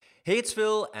Hey, it's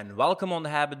Phil, and welcome on the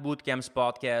Habit Bootcamps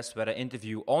podcast, where I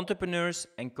interview entrepreneurs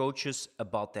and coaches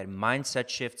about their mindset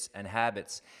shifts and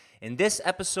habits. In this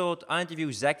episode, I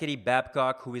interview Zachary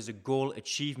Babcock, who is a goal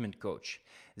achievement coach.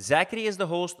 Zachary is the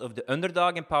host of the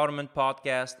Underdog Empowerment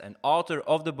podcast and author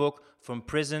of the book From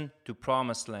Prison to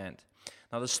Promised Land.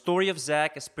 Now, the story of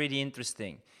Zach is pretty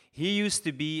interesting. He used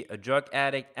to be a drug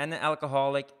addict and an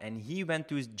alcoholic, and he went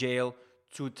to jail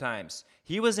 2 times.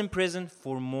 He was in prison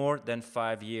for more than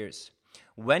 5 years.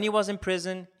 When he was in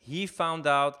prison, he found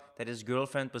out that his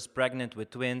girlfriend was pregnant with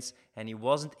twins and he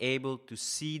wasn't able to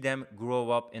see them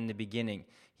grow up in the beginning.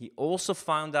 He also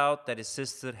found out that his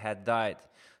sister had died.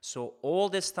 So all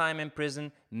this time in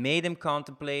prison made him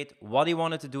contemplate what he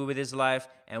wanted to do with his life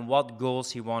and what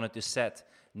goals he wanted to set.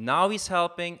 Now he's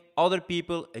helping other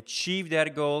people achieve their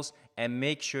goals and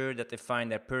make sure that they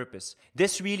find their purpose.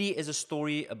 This really is a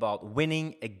story about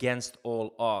winning against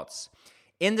all odds.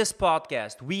 In this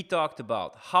podcast, we talked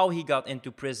about how he got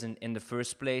into prison in the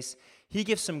first place. He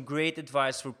gives some great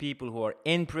advice for people who are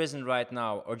in prison right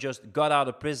now or just got out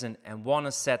of prison and want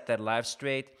to set their life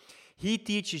straight. He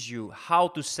teaches you how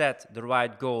to set the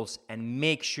right goals and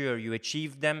make sure you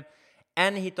achieve them.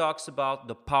 And he talks about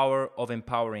the power of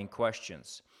empowering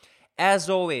questions. As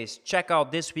always, check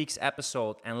out this week's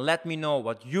episode and let me know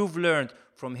what you've learned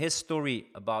from his story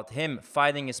about him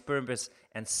finding his purpose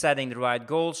and setting the right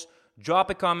goals. Drop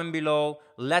a comment below,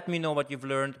 let me know what you've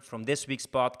learned from this week's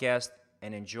podcast,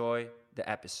 and enjoy the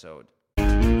episode.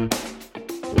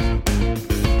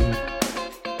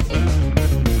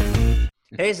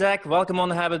 Hey Zach, welcome on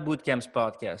the Habit Bootcamps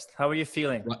podcast. How are you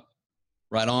feeling?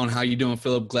 Right on. How you doing,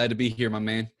 Philip? Glad to be here, my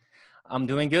man. I'm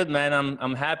doing good, man.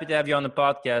 I'm happy to have you on the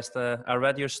podcast. I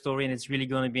read your story, and it's really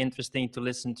going to be interesting to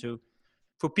listen to.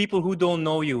 For people who don't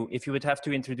know you, if you would have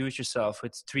to introduce yourself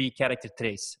with 3 character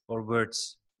traits or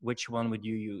words, which one would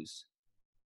you use?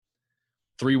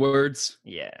 3 words?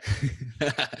 Yeah.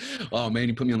 Oh, man,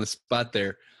 you put me on the spot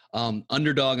there.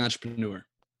 Underdog entrepreneur.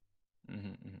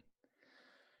 Mm-hmm.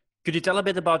 Could you tell a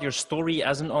bit about your story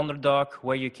as an underdog,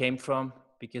 where you came from?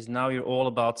 Because now you're all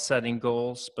about setting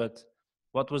goals, but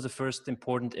what was the first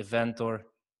important event or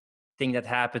thing that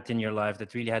happened in your life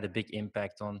that really had a big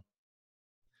impact on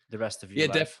the rest of your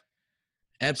life?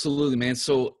 Absolutely, man.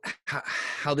 So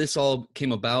how this all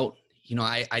came about,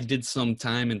 I did some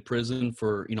time in prison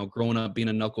for, growing up, being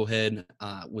a knucklehead,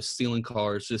 was stealing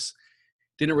cars, just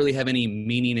didn't really have any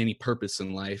meaning, any purpose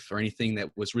in life or anything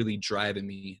that was really driving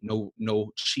me.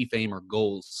 No chief aim or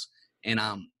goals. And,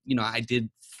 I did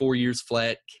 4 years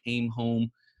flat, came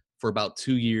home for about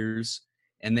 2 years.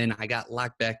 And then I got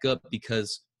locked back up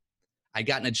because I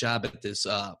got in a job at this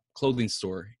clothing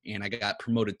store, and I got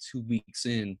promoted 2 weeks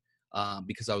in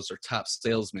because I was their top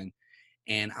salesman.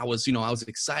 And I was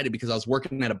excited because I was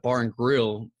working at a bar and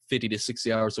grill 50 to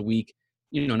 60 hours a week,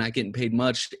 not getting paid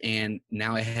much. And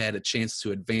now I had a chance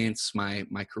to advance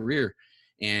my career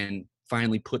and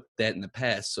finally put that in the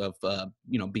past of,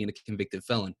 being a convicted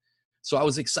felon. So I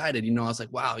was excited, I was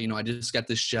like, wow, I just got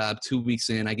this job 2 weeks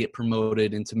in, I get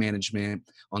promoted into management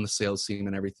on the sales team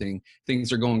and everything.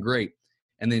 Things are going great.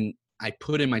 And then I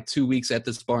put in my 2 weeks at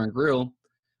this bar and grill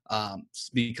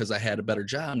because I had a better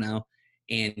job now.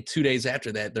 And 2 days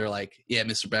after that, they're like, yeah,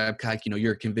 Mr. Babcock,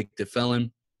 you're a convicted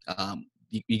felon.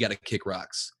 You got to kick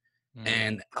rocks.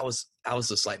 And I was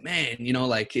just like, man,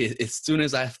 as soon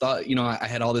as I thought, I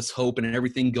had all this hope and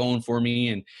everything going for me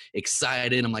and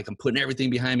excited, I'm like, I'm putting everything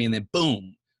behind me. And then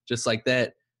boom, just like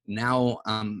that. Now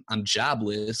I'm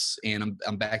jobless and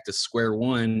I'm back to square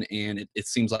one. And it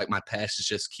seems like my past is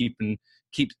just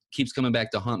keeps coming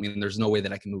back to haunt me. And there's no way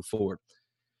that I can move forward.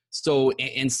 So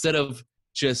instead of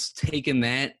just taking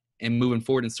that and moving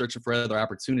forward and searching for other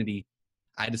opportunity,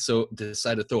 I decided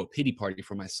to throw a pity party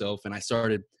for myself. And I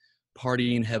started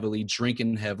partying heavily,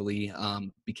 drinking heavily,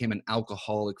 became an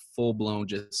alcoholic, full blown,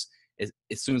 just as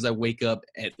soon as I wake up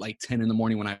at like 10 in the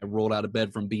morning when I rolled out of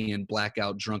bed from being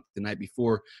blackout drunk the night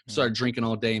before, started drinking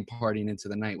all day and partying into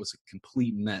the night. It was a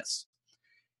complete mess.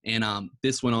 And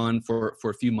this went on for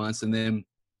a few months. And then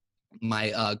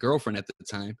my girlfriend at the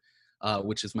time,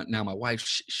 which is now my wife,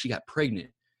 she got pregnant.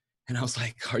 And I was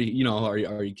like, are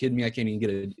you kidding me? I can't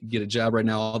even get a job right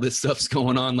now. All this stuff's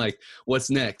going on. Like, what's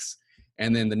next?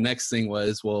 And then the next thing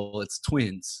was, well, it's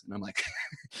twins. And I'm like,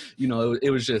 it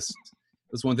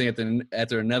was one thing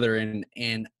after another.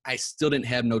 And I still didn't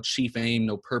have no chief aim,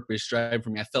 no purpose drive for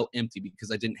me. I felt empty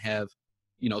because I didn't have,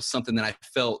 something that I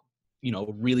felt,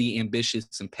 really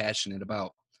ambitious and passionate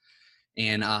about.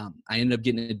 And I ended up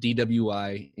getting a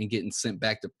DWI and getting sent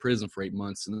back to prison for 8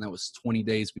 months. And that was 20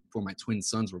 days before my twin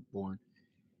sons were born.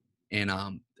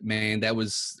 And man,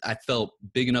 I felt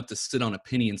big enough to sit on a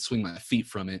penny and swing my feet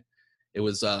from it. It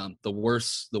was the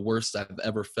worst I've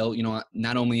ever felt. You know,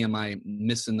 not only am I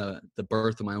missing the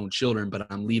birth of my own children, but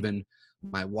I'm leaving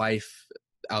my wife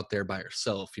out there by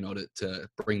herself, you know, to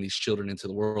bring these children into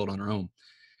the world on her own.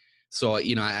 So,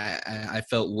 you know, I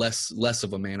felt less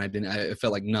of a man. I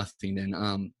felt like nothing.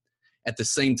 And at the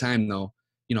same time, though,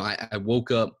 you know, I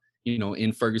woke up, you know,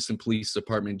 in Ferguson Police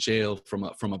Department jail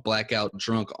from a blackout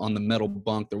drunk on the metal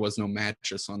bunk. There was no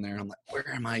mattress on there. I'm like, where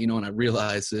am I? You know, and I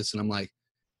realized this, and I'm like,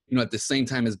 you know, at the same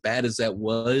time, as bad as that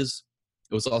was,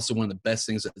 it was also one of the best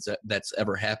things that's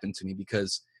ever happened to me,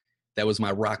 because that was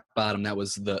my rock bottom. That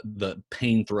was the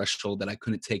pain threshold that I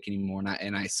couldn't take anymore.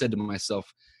 And I said to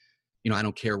myself, you know, I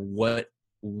don't care what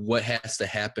has to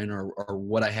happen or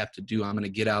what I have to do. I'm going to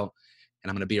get out, and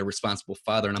I'm going to be a responsible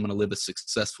father, and I'm going to live a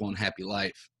successful and happy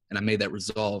life. And I made that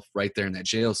resolve right there in that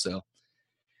jail cell.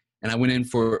 And I went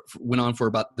on for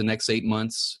about the next 8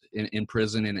 months in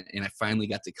prison, and I finally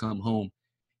got to come home.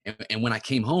 And when I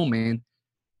came home, man,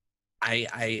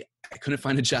 I couldn't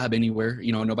find a job anywhere.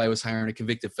 You know, nobody was hiring a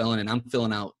convicted felon, and I'm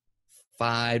filling out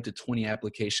 5 to 20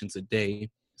 applications a day,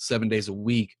 7 days a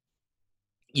week,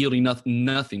 yielding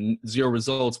nothing, zero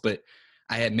results. But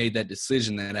I had made that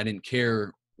decision that I didn't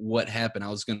care what happened. I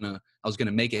was gonna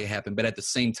make it happen. But at the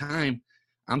same time,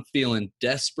 I'm feeling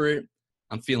desperate.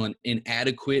 I'm feeling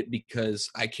inadequate because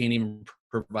I can't even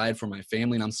provide for my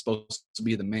family, and I'm supposed to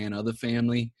be the man of the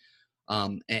family.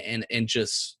 And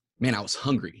just, man, I was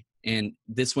hungry. And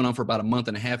this went on for about a month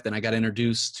and a half. Then I got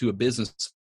introduced to a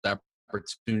business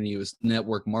opportunity. It was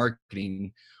network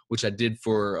marketing, which I did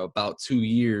for about 2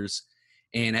 years.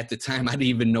 And at the time, I didn't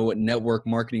even know what network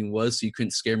marketing was, so you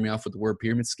couldn't scare me off with the word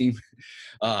pyramid scheme.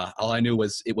 All I knew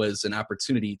was it was an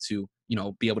opportunity to, you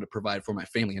know, be able to provide for my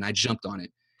family, and I jumped on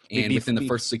it. And within the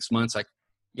first 6 months,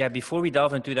 yeah, before we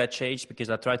delve into that change, because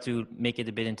I try to make it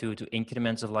a bit into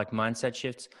increments of like mindset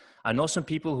shifts. I know some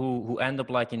people who end up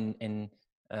like in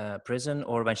prison,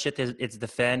 or when shit hits the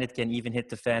fan, it can even hit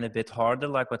the fan a bit harder,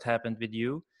 like what happened with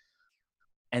you.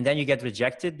 And then you get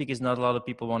rejected because not a lot of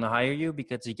people want to hire you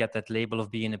because you get that label of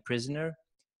being a prisoner.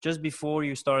 Just before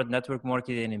you started network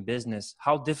marketing in business,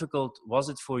 how difficult was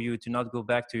it for you to not go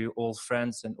back to your old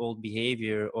friends and old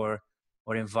behavior, or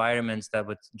environments that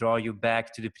would draw you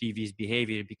back to the previous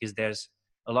behavior? Because there's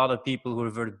a lot of people who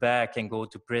revert back and go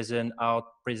to prison out,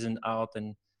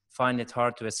 and find it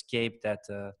hard to escape that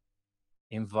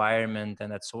environment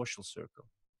and that social circle.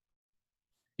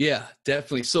 Yeah,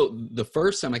 definitely. So the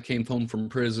first time I came home from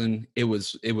prison, it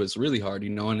was really hard,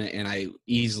 you know, and I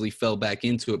easily fell back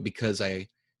into it because I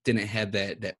didn't have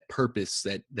that purpose,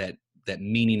 that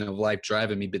meaning of life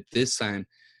driving me. But this time,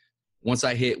 once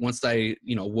I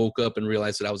you know, woke up and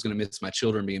realized that I was going to miss my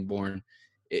children being born,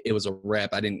 it was a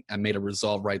wrap. I made a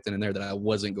resolve right then and there that I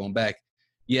wasn't going back.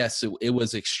 Yes, it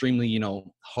was extremely, you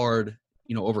know, hard,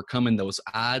 you know, overcoming those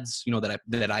odds, you know,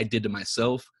 that I did to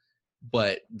myself.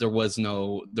 But there was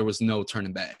no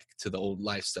turning back to the old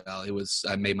lifestyle.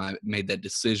 I made that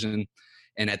decision.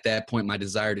 And at that point, my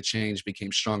desire to change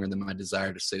became stronger than my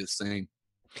desire to stay the same.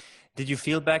 Did you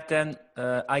feel back then,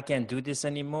 I can't do this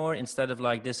anymore? Instead of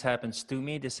like, this happens to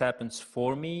me, this happens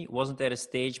for me. Wasn't there a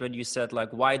stage when you said like,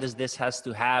 why does this has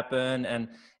to happen?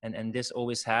 And this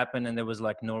always happened. And there was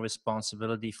like no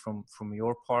responsibility from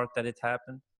your part that it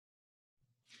happened.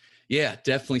 Yeah,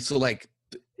 definitely. So like,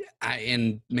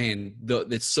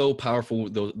 it's so powerful,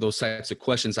 those types of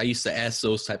questions. I used to ask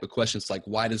those type of questions like,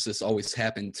 why does this always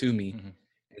happen to me? Mm-hmm.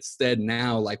 Instead,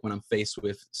 now, like when I'm faced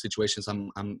with situations,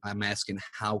 I'm asking,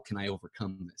 how can I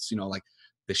overcome this? You know, like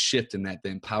the shift in that, the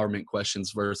empowerment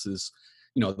questions versus,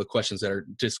 you know, the questions that are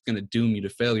just going to doom you to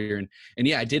failure. And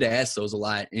yeah, I did ask those a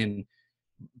lot. And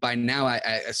by now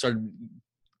I started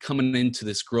coming into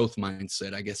this growth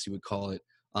mindset, I guess you would call it.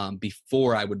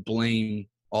 Before I would blame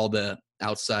all the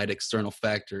outside external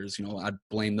factors, you know, I'd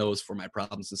blame those for my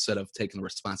problems instead of taking the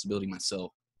responsibility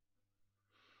myself.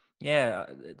 Yeah,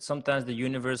 sometimes the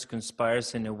universe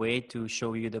conspires in a way to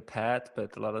show you the path,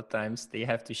 but a lot of times they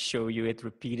have to show you it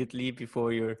repeatedly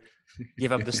before you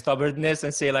give up the stubbornness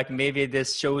and say like, maybe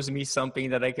this shows me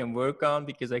something that I can work on,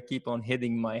 because I keep on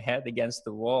hitting my head against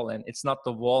the wall, and it's not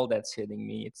the wall that's hitting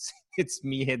me, it's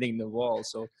me hitting the wall.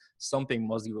 So something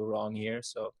must go wrong here.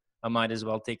 So I might as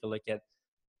well take a look at,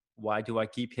 why do I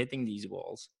keep hitting these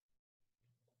walls?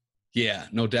 Yeah,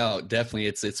 no doubt. Definitely.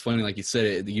 It's funny. Like you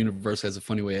said, the universe has a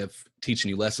funny way of teaching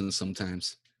you lessons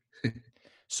sometimes.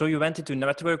 So you went into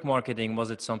network marketing.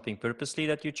 Was it something purposely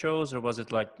that you chose, or was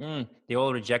it like, they're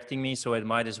all rejecting me, so I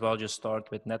might as well just start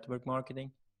with network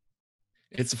marketing?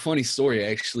 It's a funny story,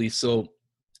 actually. So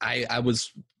I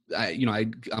was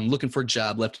I'm looking for a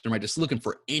job left and right, just looking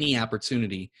for any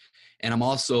opportunity. And I'm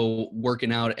also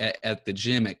working out at the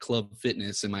gym at Club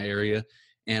Fitness in my area.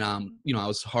 And, I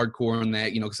was hardcore on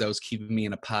that, because that was keeping me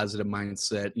in a positive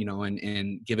mindset,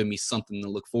 and giving me something to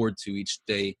look forward to each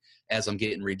day as I'm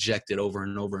getting rejected over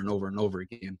and over and over and over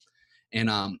again. And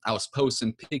I was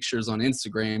posting pictures on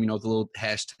Instagram, the little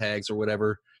hashtags or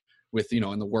whatever with,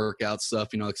 in the workout stuff,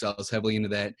 because I was heavily into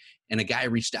that. And a guy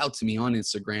reached out to me on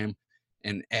Instagram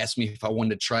and asked me if I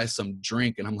wanted to try some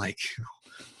drink. And I'm like,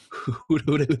 who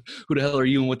the hell are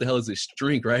you and what the hell is this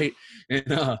drink, right?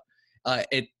 And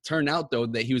it turned out, though,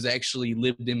 that he was actually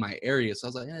lived in my area. So I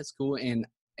was like, yeah, that's cool. And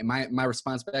my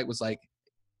response back was like,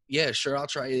 yeah, sure, I'll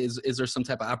try. Is there some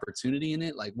type of opportunity in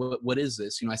it? Like, what is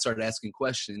this? I started asking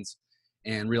questions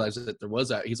and realized that there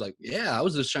was he's like, yeah, I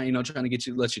was just trying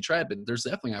to let you try it, but there's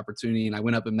definitely opportunity. And I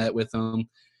went up and met with him,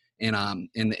 and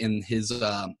in his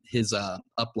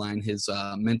upline, his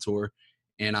mentor,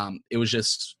 and it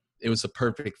was a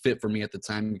perfect fit for me at the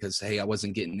time because, hey, I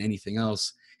wasn't getting anything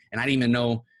else, and I didn't even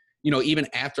know. Even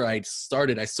after I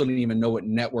started, I still didn't even know what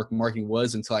network marketing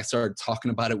was until I started talking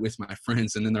about it with my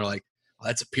friends, and then they're like, "Oh,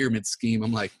 that's a pyramid scheme."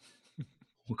 I'm like,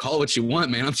 well, call it what you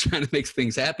want, man. I'm trying to make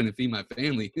things happen and feed my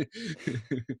family.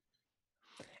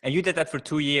 And you did that for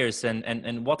 2 years.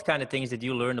 And what kind of things did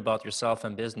you learn about yourself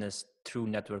and business through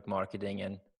network marketing?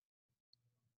 And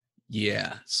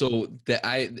Yeah. So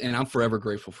I'm forever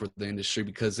grateful for the industry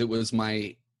because it was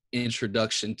my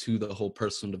introduction to the whole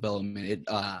personal development.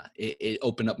 It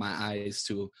opened up my eyes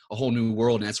to a whole new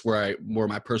world. And that's where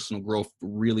my personal growth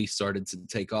really started to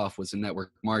take off, was in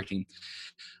network marketing.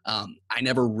 I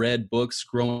never read books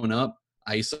growing up.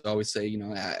 I used to always say,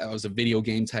 I was a video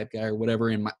game type guy or whatever.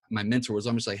 And my mentor was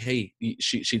almost like, hey,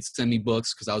 she'd send me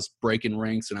books because I was breaking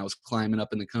ranks and I was climbing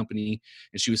up in the company.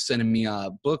 And she was sending me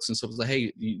books. And so I was like,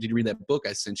 hey, did you read that book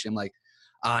I sent you? I'm like,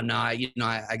 no,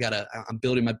 I'm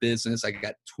building my business. I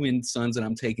got twin sons that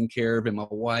I'm taking care of, and my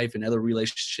wife and other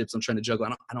relationships I'm trying to juggle.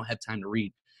 I don't have time to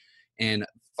read. And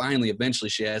finally, eventually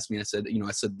she asked me, I said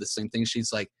the same thing.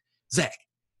 She's like, Zach,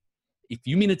 if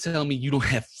you mean to tell me you don't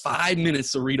have 5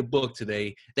 minutes to read a book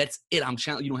today, that's it. I'm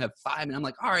challenging. You don't have 5 minutes. I'm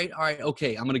like, all right,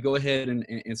 okay. I'm going to go ahead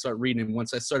and start reading. And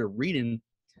once I started reading,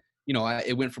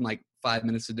 it went from like 5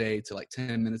 minutes a day to like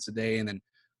 10 minutes a day. And then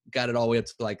got it all the way up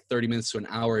to like 30 minutes to an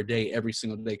hour a day, every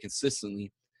single day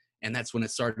consistently. And that's when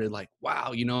it started like,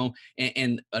 wow,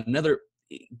 and another,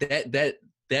 that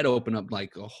opened up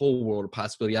like a whole world of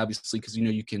possibility, obviously, because,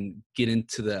 you can get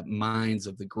into the minds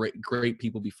of the great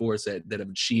people before us that have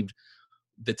achieved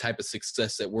the type of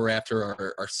success that we're after,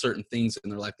 are certain things in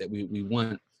their life that we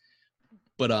want.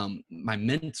 But my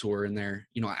mentor in there,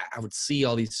 I would see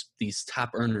all these top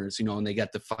earners, and they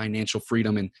got the financial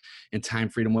freedom and time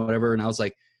freedom, whatever. And I was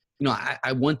like,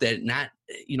 I want that, not,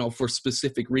 for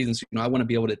specific reasons. I want to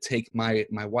be able to take my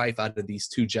wife out of these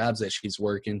 2 jobs that she's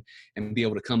working and be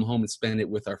able to come home and spend it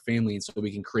with our family. And so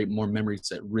we can create more memories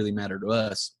that really matter to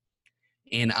us.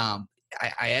 And I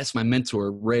asked my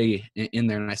mentor, Ray, in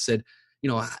there, and I said,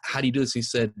 how do you do this? He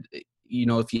said,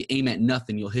 if you aim at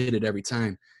nothing, you'll hit it every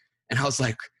time. And I was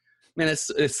like, man,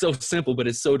 it's so simple, but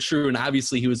it's so true. And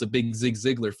obviously he was a big Zig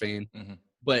Ziglar fan,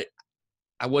 but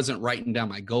I wasn't writing down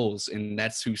my goals. And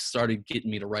that's who started getting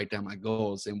me to write down my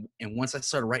goals. And once I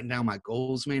started writing down my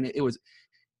goals, man,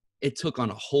 it took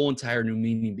on a whole entire new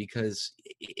meaning because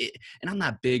and I'm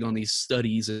not big on these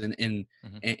studies and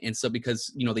stuff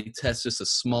because, they test just a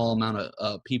small amount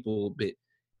of people, but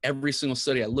every single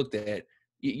study I looked at,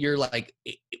 you're like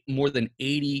more than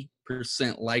 80%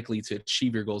 likely to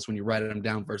achieve your goals when you write them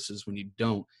down versus when you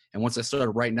don't. And once I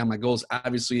started writing down my goals,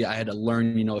 obviously I had to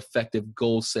learn, effective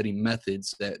goal setting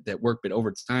methods that work. But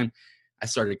over time, I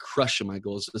started crushing my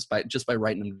goals just by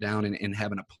writing them down and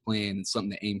having a plan and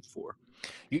something to aim for.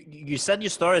 You said you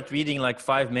started reading like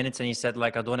 5 minutes and you said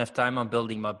like, I don't have time, I'm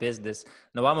building my business.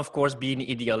 Now I'm of course being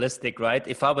idealistic, right?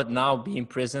 If I would now be in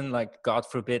prison, like God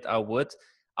forbid I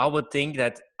would think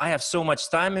that I have so much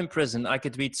time in prison. I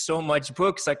could read so much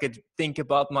books. I could think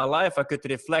about my life. I could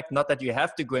reflect, not that you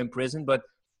have to go in prison, but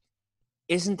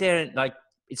isn't there like,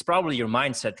 it's probably your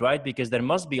mindset, right? Because there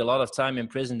must be a lot of time in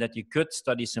prison that you could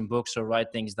study some books or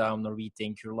write things down or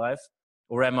rethink your life.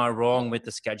 Or am I wrong with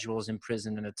the schedules in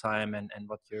prison and the time and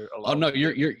what you're allowed? Oh no,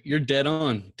 you're dead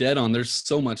on. There's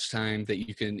so much time that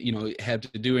you can, have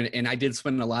to do. And I did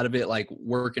spend a lot of it like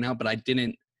working out, but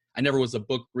I never was a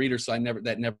book reader. So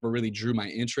that never really drew my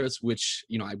interest, which,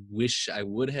 I wish I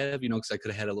would have, because I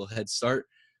could have had a little head start.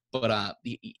 But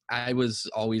I was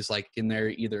always like in there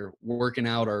either working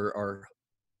out or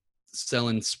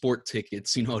selling sport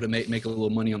tickets, to make a little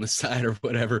money on the side or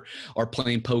whatever, or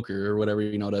playing poker or whatever,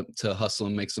 to hustle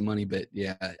and make some money. But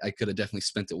yeah, I could have definitely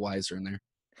spent it wiser in there.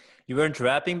 You weren't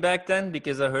rapping back then,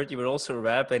 because I heard you were also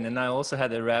rapping, and I also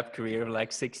had a rap career of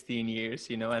like 16 years,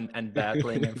 and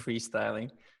battling and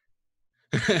freestyling.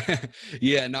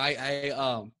 Yeah,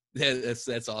 no,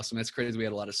 that's awesome. That's crazy. We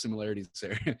had a lot of similarities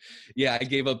there. Yeah, I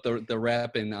gave up the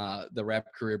rap and the rap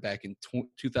career back in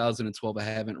 2012. I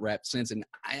haven't rapped since, and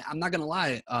I'm not gonna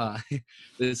lie.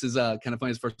 This is kind of funny.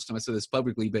 It's the first time I said this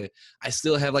publicly, but I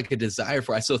still have like a desire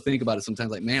for. I still think about it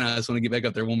sometimes. Like, man, I just want to get back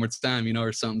up there one more time,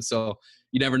 or something. So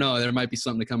you never know. There might be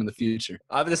something to come in the future.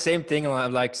 I have the same thing.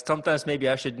 I'm like, sometimes maybe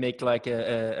I should make like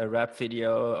a rap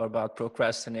video about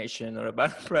procrastination or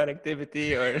about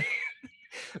productivity or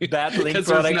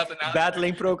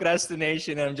battling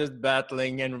procrastination. I'm just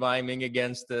battling and rhyming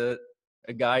against a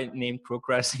guy named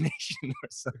Procrastination or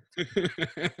something.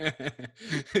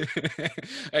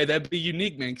 Hey, that'd be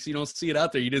unique, man, because you don't see it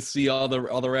out there. You just see all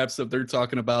the rap stuff they're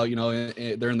talking about.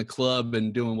 They're in the club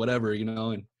and doing whatever,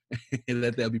 and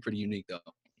that'd be pretty unique, though.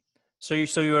 So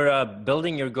you were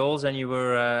building your goals, and you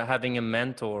were having a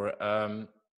mentor.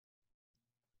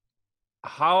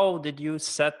 How did you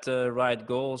set the right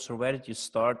goals, or where did you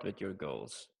start with your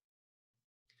goals?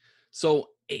 So,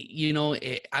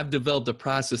 I've developed a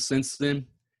process since then,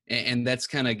 and that's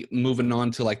kind of moving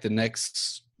on to like the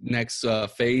next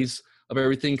phase of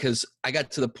everything. Because I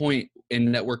got to the point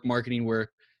in network marketing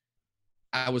where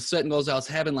I was setting goals. I was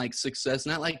having like success,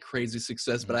 not like crazy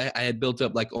success, but I had built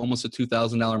up like almost a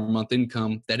 $2,000 a month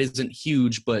income. That isn't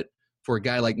huge, but for a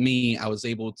guy like me, I was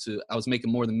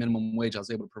making more than minimum wage. I was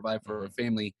able to provide for a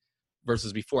family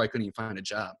versus before I couldn't even find a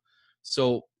job.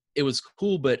 So it was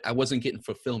cool, but I wasn't getting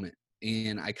fulfillment.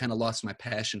 And I kind of lost my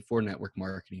passion for network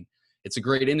marketing. It's a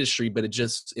great industry, but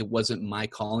it wasn't my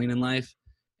calling in life.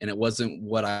 And it wasn't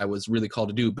what I was really called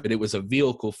to do, but it was a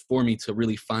vehicle for me to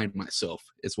really find myself,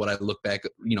 is what I look back,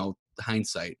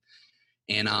 hindsight.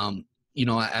 And,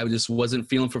 I just wasn't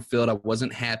feeling fulfilled. I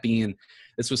wasn't happy. And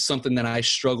this was something that I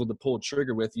struggled to pull a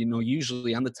trigger with.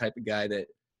 Usually I'm the type of guy that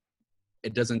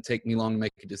it doesn't take me long to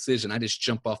make a decision. I just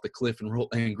jump off the cliff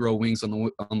and grow wings on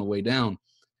the way down.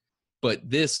 But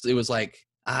it was like,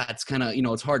 it's kind of,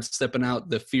 it's hard stepping out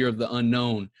the fear of the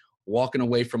unknown, walking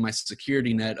away from my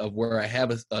security net of where I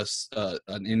have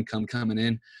an income coming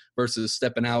in versus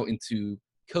stepping out into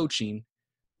coaching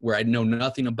where I know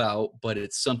nothing about, but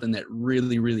it's something that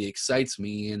really, really excites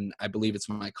me. And I believe it's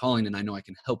my calling, and I know I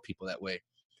can help people that way.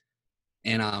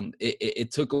 And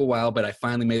it took a while, but I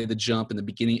finally made the jump in the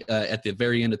beginning, at the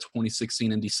very end of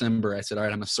 2016 in December. I said, all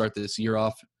right, I'm going to start this year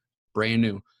off brand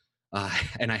new.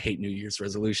 And I hate New Year's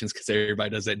resolutions because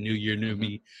everybody does that New Year, New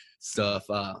Me stuff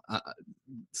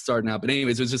starting out. But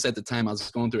anyways, it was just at the time I was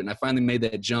going through it, and I finally made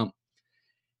that jump.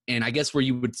 And I guess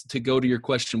to go to your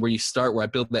question, where you start, where I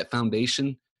build that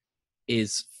foundation,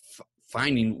 is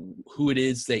finding who it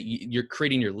is that you're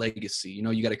creating your legacy.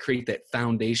 You got to create that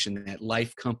foundation, that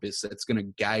life compass that's going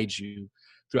to guide you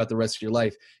throughout the rest of your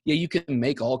life. Yeah, you can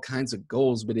make all kinds of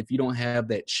goals, but if you don't have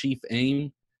that chief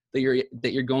aim that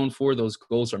you're going for, those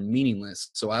goals are meaningless.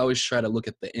 So I always try to look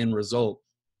at the end result.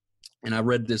 And I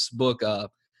read this book,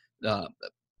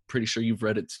 pretty sure you've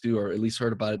read it too, or at least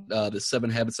heard about it, The 7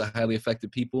 Habits of Highly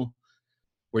Effective People,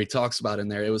 where he talks about in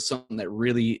there. It was something that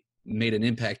really made an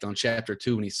impact on chapter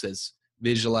 2. And he says,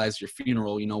 visualize your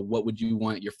funeral. What would you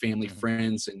want your family,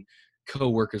 friends, and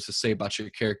coworkers to say about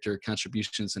your character,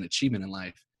 contributions, and achievement in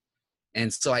life?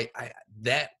 And so I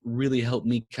that really helped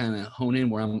me kind of hone in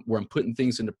where I'm putting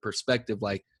things into perspective.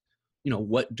 Like,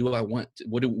 what do I want?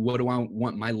 What do I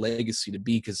want my legacy to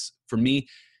be? Because for me,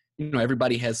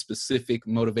 everybody has specific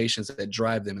motivations that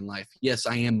drive them in life. Yes,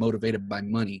 I am motivated by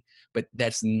money, but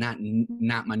that's not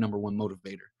my number one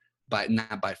motivator.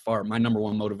 Not by far. My number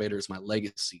one motivator is my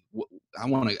legacy. I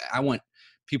want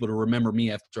people to remember me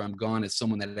after I'm gone as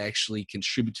someone that actually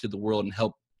contribute to the world and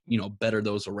help, better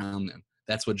those around them.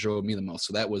 That's what drove me the most.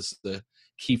 So that was the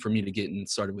key for me to getting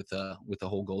started with the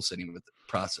whole goal setting with the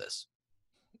process.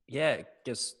 Yeah,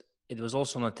 because it was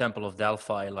also in the Temple of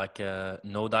Delphi, like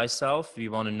know thyself. We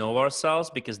want to know ourselves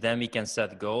because then we can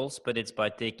set goals, but it's by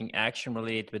taking action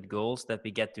related with goals that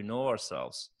we get to know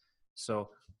ourselves. So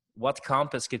what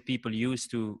compass could people use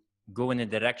to go in a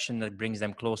direction that brings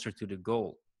them closer to the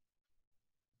goal?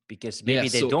 Because maybe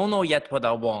they don't know yet what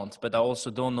I want, but I also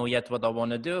don't know yet what I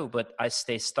want to do, but I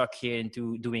stay stuck here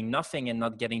into doing nothing and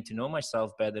not getting to know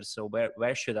myself better. So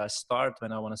where should I start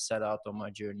when I want to set out on my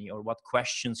journey? Or what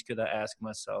questions could I ask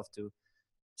myself to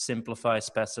simplify,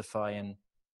 specify, and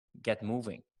get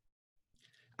moving?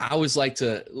 I always like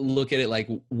to look at it like,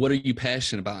 what are you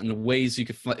passionate about? And the ways you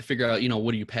can figure out,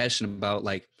 what are you passionate about?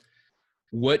 Like,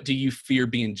 what do you fear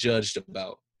being judged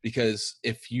about? Because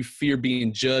if you fear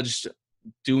being judged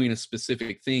doing a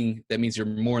specific thing, that means you're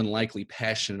more than likely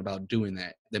passionate about doing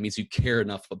that. That means you care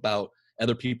enough about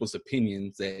other people's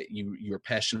opinions that you're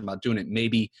passionate about doing it.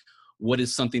 Maybe what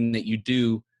is something that you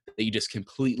do that you just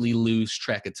completely lose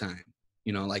track of time?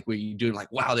 Like where you do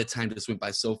like, wow, that time just went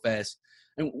by so fast.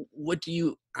 And what do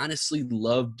you honestly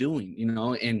love doing?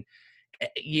 And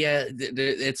yeah,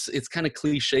 it's kind of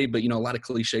cliche, but a lot of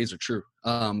cliches are true.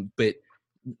 But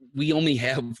we only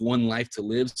have one life to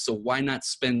live, so why not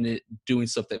spend it doing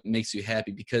stuff that makes you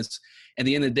happy? Because at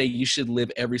the end of the day, you should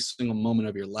live every single moment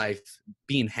of your life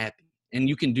being happy, and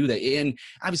you can do that. And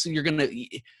obviously,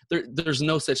 there's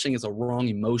no such thing as a wrong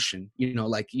emotion.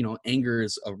 Anger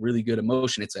is a really good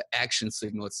emotion. It's an action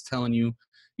signal. It's telling you,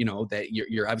 that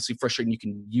you're obviously frustrated. And you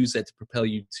can use that to propel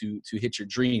you to hit your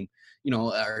dream,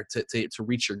 or to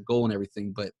reach your goal and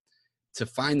everything. But to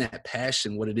find that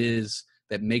passion, what it is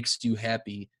that makes you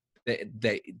happy,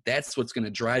 that's what's going to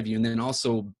drive you. And then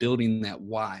also building that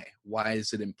why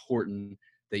is it important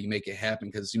that you make it happen?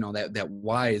 Because that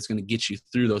why is going to get you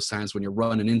through those times when you're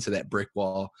running into that brick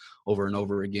wall over and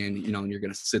over again, and you're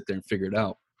going to sit there and figure it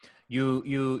out.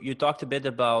 You talked a bit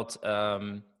about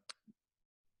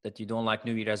that you don't like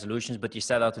New Year resolutions, but you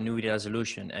set out a New Year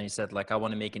resolution and you said, like, I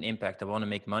want to make an impact. I want to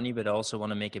make money, but I also want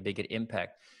to make a bigger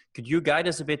impact. Could you guide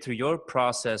us a bit through your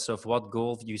process of what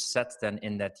goal you set then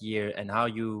in that year and how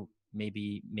you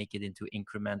maybe make it into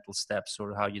incremental steps,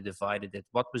 or how you divided it?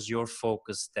 What was your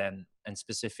focus then and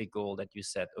specific goal that you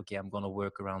said, okay, I'm going to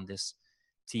work around this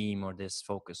team or this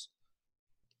focus?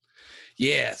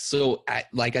 Yeah. So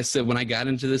like I said, when I got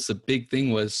into this, the big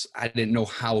thing was I didn't know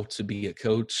how to be a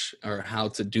coach or how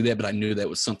to do that, but I knew that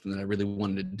was something that I really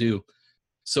wanted to do.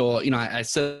 So, I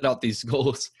set out these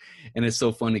goals, and it's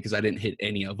so funny because I didn't hit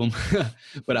any of them,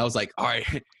 but I was like, all right,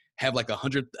 have like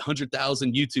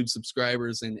 100,000 YouTube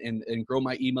subscribers and grow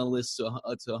my email list to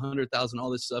 100,000,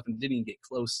 all this stuff, and didn't even get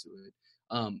close to it.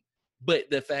 But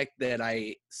the fact that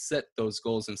I set those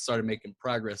goals and started making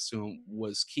progress to them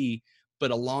was key.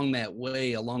 But along that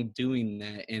way, along doing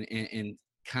that and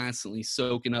constantly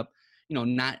soaking up,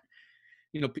 not,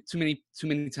 too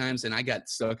many times, and I got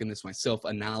stuck in this myself,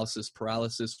 analysis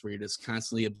paralysis, where you're just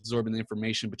constantly absorbing the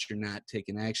information, but you're not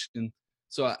taking action.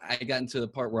 So I got into the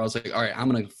part where I was like, all right, I'm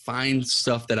going to find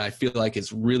stuff that I feel like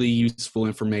is really useful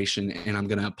information, and I'm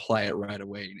going to apply it right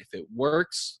away. And if it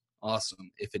works,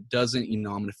 awesome. If it doesn't, I'm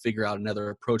going to figure out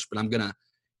another approach, but I'm going to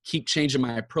keep changing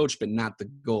my approach, but not the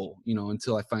goal,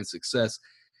 until I find success.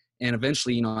 And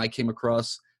eventually, I came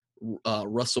across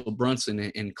Russell Brunson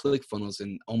and ClickFunnels,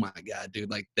 and oh my God,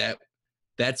 dude, like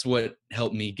that's what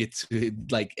helped me get to,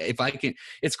 like, if I can,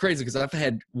 it's crazy because I've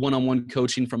had one-on-one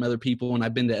coaching from other people and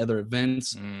I've been to other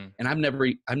events and I've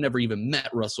never even met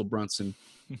Russell Brunson,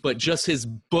 but just his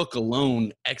book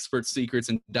alone, Expert Secrets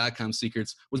and .com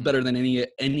Secrets, was better than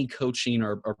any coaching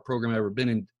or program I've ever been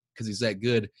in, because he's that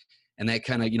good. And that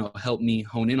kind of, helped me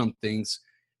hone in on things.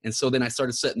 And so then I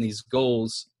started setting these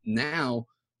goals now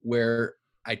where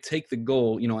I take the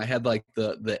goal, I had like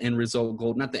the end result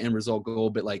goal, not the end result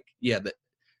goal, but like, yeah,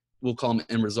 we'll call them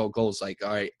end result goals. Like,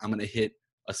 all right, I'm going to hit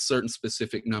a certain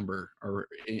specific number or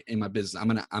in my business.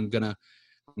 I'm going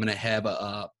to have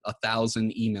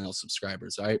 1,000 email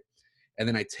subscribers. All right. And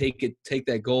then I take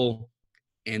that goal,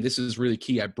 and this is really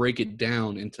key. I break it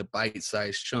down into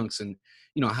bite-sized chunks, and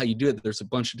how you do it, there's a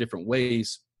bunch of different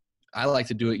ways. I like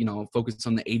to do it, focus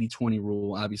on the 80-20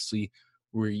 rule, obviously,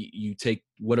 where you take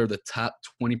what are the top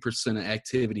 20% of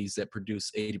activities that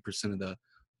produce 80% of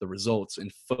the results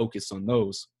and focus on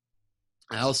those.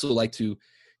 I also like to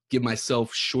give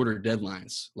myself shorter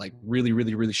deadlines, like really,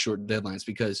 really, really short deadlines,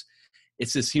 because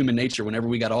it's just human nature. Whenever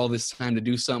we got all this time to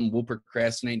do something, we'll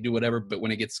procrastinate and do whatever. But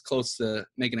when it gets close to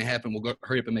making it happen, we'll go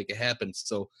hurry up and make it happen.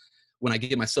 So when I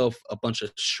give myself a bunch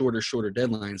of shorter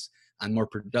deadlines, I'm more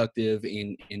productive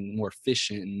and more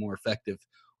efficient and more effective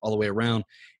all the way around.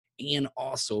 And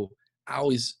also, I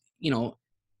always,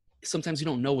 sometimes you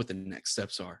don't know what the next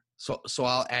steps are. So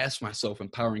I'll ask myself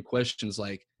empowering questions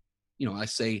like, I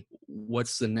say,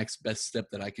 what's the next best step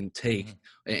that I can take?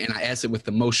 Mm-hmm. And I ask it with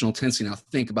emotional intensity. I'll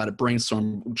think about it,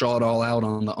 brainstorm, draw it all out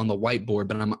on the whiteboard.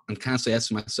 But I'm constantly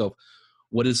asking myself,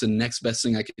 what is the next best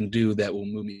thing I can do that will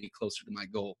move me closer to my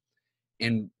goal?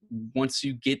 And once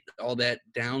you get all that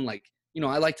down, like,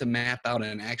 I like to map out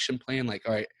an action plan. Like,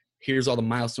 all right, here's all the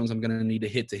milestones I'm going to need to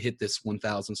hit this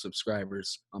 1,000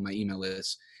 subscribers on my email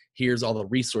list. Here's all the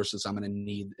resources I'm going to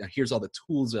need. Here's all the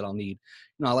tools that I'll need.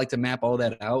 I like to map all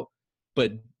that out,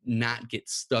 but not get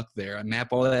stuck there. I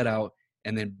map all that out,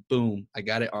 And then boom, I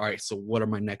got it. All right, so what are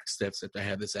my next steps if I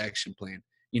have this action plan?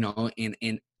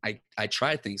 And I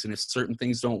try things, and if certain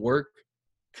things don't work,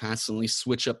 constantly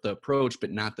switch up the approach, but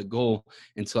not the goal,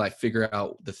 until I figure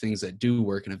out the things that do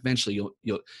work. And eventually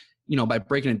you'll by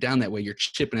breaking it down that way, you're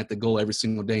chipping at the goal every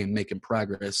single day and making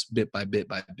progress bit by bit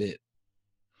by bit.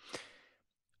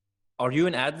 Are you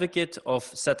an advocate of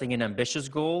setting an ambitious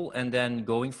goal and then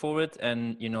going for it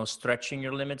and, stretching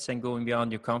your limits and going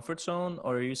beyond your comfort zone?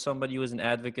 Or are you somebody who is an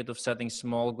advocate of setting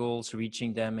small goals,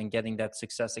 reaching them and getting that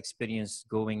success experience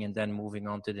going and then moving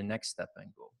on to the next step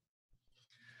and goal?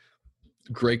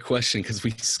 Great question, because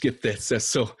we skipped that.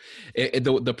 So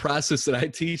the process that I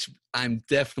teach, I'm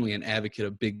definitely an advocate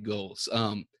of big goals.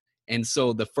 And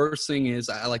so the first thing is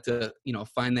I like to,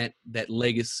 find that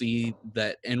legacy,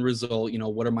 that end result,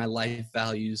 what are my life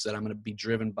values that I'm going to be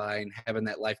driven by, and having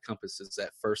that life compass is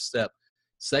that first step.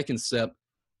 Second step,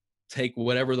 take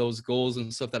whatever those goals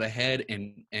and stuff that I had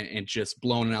and just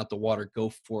blowing it out the water, go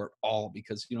for it all,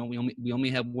 because, we only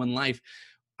have one life.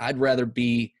 I'd rather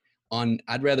be on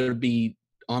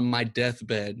my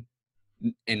deathbed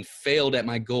and failed at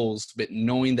my goals, but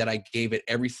knowing that I gave it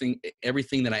everything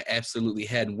that I absolutely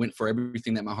had and went for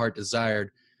everything that my heart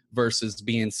desired, versus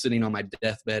being sitting on my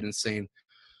deathbed and saying,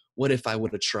 what if I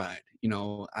would have tried?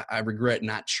 I regret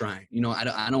not trying.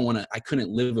 I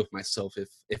couldn't live with myself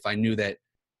if I knew that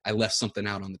I left something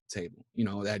out on the table,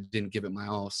 that I didn't give it my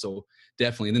all. So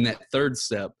definitely. And then that third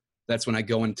step, that's when I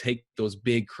go and take those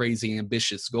big, crazy,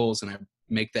 ambitious goals and I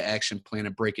make the action plan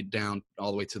and break it down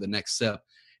all the way to the next step.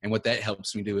 And what that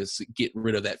helps me do is get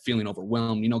rid of that feeling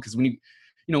overwhelmed, because when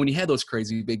you have those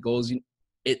crazy big goals,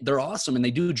 they're awesome and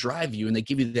they do drive you and they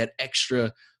give you that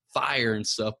extra fire and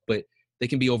stuff, but they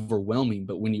can be overwhelming.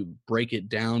 But when you break it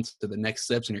down to the next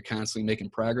steps and you're constantly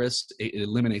making progress, it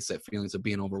eliminates that feelings of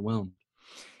being overwhelmed.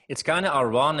 It's kind of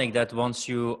ironic that once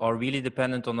you are really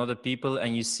dependent on other people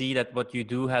and you see that what you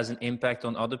do has an impact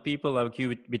on other people, like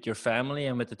you with your family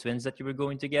and with the twins that you were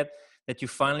going to get, that you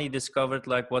finally discovered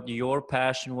like what your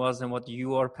passion was and what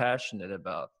you are passionate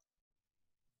about.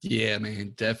 Yeah,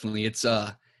 man, definitely.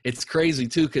 It's crazy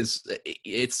too, because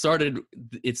it started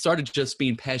just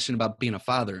being passionate about being a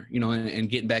father, and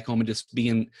getting back home and just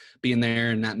being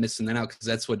there and not missing that out, because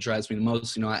that's what drives me the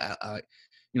most. I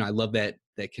love that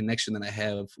connection that I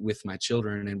have with my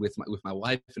children and with my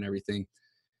wife and everything.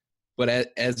 But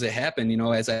as it happened,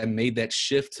 as I made that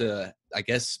shift to, I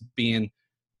guess, being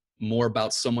more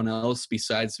about someone else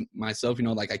besides myself,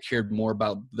 like I cared more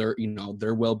about their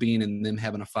well-being and them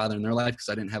having a father in their life, because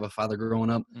I didn't have a father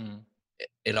growing up.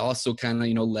 It also kind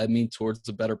of, led me towards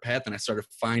a better path. And I started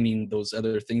finding those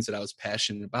other things that I was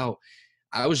passionate about.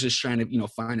 I was just trying to,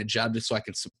 find a job just so I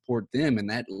could support them. And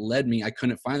that led me, I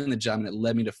couldn't find the job, and it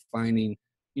led me to finding,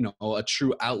 a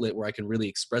true outlet where I can really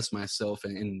express myself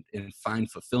and find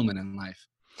fulfillment in life.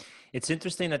 It's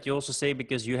interesting that you also say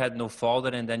because you had no father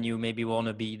and then you maybe want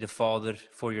to be the father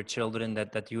for your children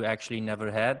that you actually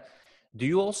never had. Do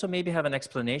you also maybe have an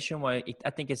explanation why I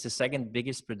think it's the second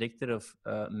biggest predictor of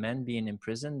men being in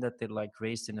prison, that they're like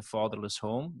raised in a fatherless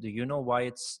home? Do you know why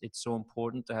it's so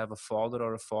important to have a father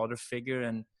or a father figure,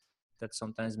 and that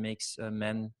sometimes makes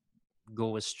men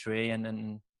go astray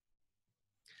and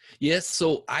Yes,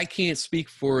 so I can't speak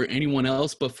for anyone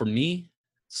else, but for me,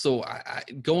 so I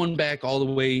going back all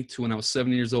the way to when I was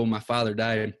 7 years old, my father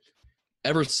died.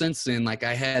 Ever since then, like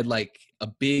I had like a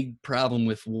big problem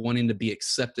with wanting to be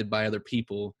accepted by other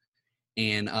people.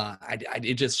 And I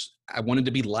wanted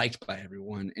to be liked by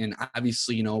everyone. And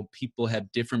obviously, people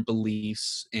have different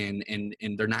beliefs and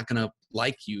they're not going to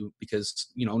like you because,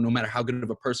 no matter how good of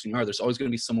a person you are, there's always going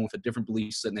to be someone with a different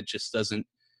belief set that just doesn't,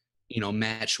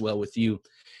 match well with you.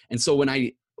 And so when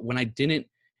I didn't,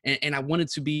 and I wanted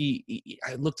to be,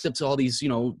 I looked up to all these,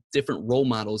 different role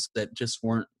models that just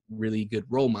weren't really good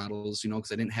role models,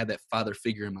 because I didn't have that father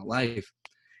figure in my life.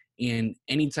 And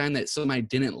anytime that somebody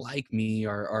didn't like me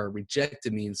or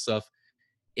rejected me and stuff,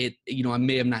 it, I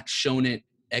may have not shown it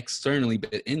externally,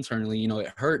 but internally,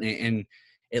 it hurt. And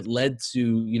it led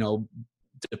to,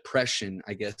 depression,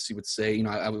 I guess you would say.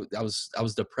 I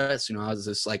was depressed. I was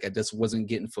just like, I just wasn't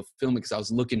getting fulfillment because I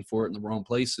was looking for it in the wrong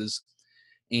places.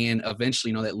 And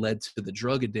eventually, that led to the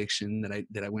drug addiction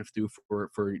that I went through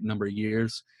for a number of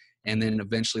years. And then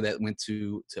eventually that went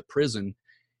to prison.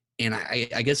 And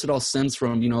I guess it all stems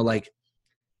from,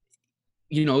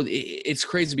 it's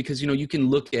crazy because, you can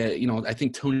look at, I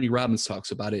think Tony Robbins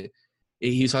talks about it.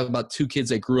 He's talking about two kids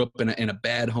that grew up in a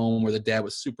bad home where the dad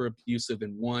was super abusive,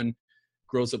 and one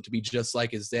grows up to be just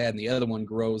like his dad, and the other one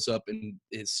grows up in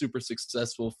his super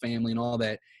successful family and all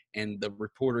that. And the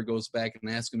reporter goes back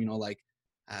and asks him,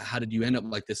 how did you end up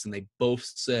like this? And they both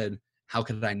said how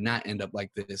could I not end up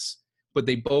like this? But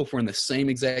they both were in the same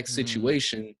exact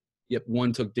situation, yet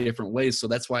one took different ways. So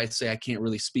that's why I say I can't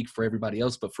really speak for everybody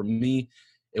else. But for me,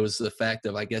 it was the fact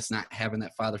of, I guess, not having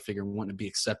that father figure and wanting to be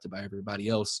accepted by everybody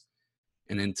else.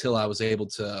 And until I was able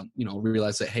to,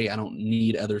 realize that, hey, I don't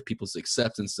need other people's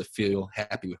acceptance to feel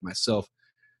happy with myself,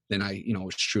 then I,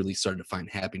 truly started to find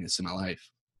happiness in my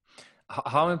life.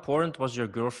 How important was your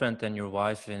girlfriend and your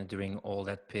wife during all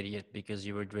that period? Because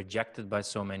you were rejected by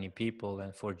so many people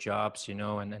and for jobs,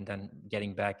 and then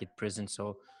getting back at prison.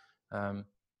 So um,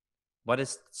 what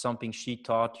is something she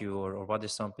taught you, or what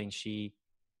is something she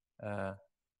uh,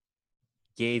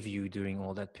 gave you during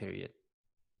all that period?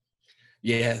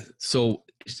 Yeah. So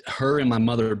her and my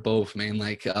mother both, man,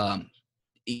 like, I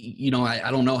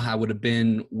don't know how I would have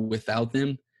been without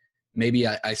them. Maybe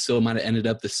I still might have ended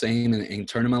up the same and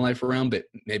turning my life around, but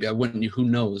maybe I wouldn't. Who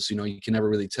knows? You can never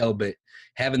really tell. But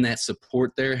having that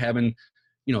support there, having,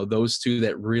 those two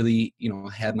that really,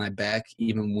 had my back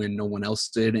even when no one else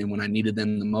did and when I needed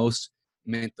them the most,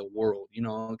 meant the world,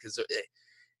 because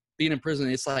being in prison,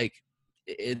 it's like,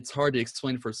 it's hard to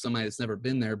explain for somebody that's never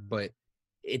been there, but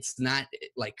it's not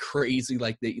like crazy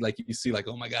like you see, like,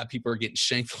 oh my God, people are getting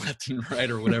shanked left and right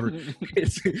or whatever.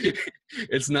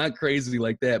 It's not crazy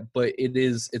like that, but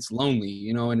it's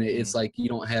lonely, and it's like you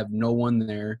don't have no one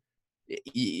there.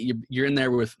 You're in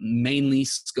there with mainly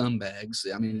scumbags.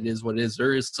 I mean, it is what it is.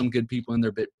 There is some good people in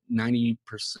there, but 90%,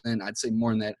 I'd say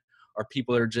more than that, are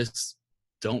people that are just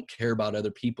don't care about other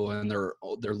people, and they're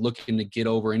looking to get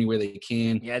over any way they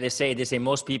can. Yeah, they say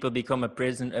most people become a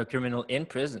criminal in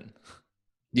prison.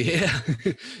 Yeah,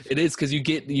 it is, because you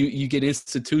get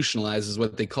institutionalized is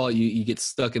what they call it. You get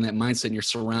stuck in that mindset, and you're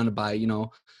surrounded by,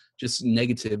 just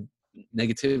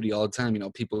negativity all the time.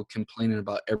 People complaining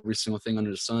about every single thing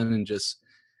under the sun and just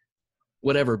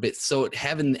whatever. But so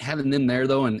having them there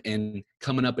though, and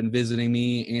coming up and visiting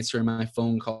me, answering my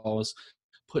phone calls,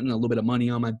 putting a little bit of money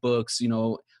on my books,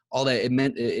 all that,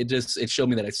 it showed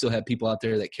me that I still have people out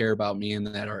there that care about me and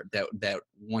that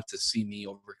want to see me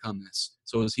overcome this.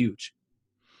 So it was huge.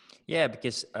 Yeah,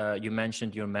 because you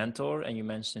mentioned your mentor and you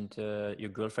mentioned your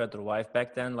girlfriend or wife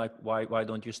back then. Like, why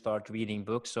don't you start reading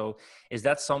books? So is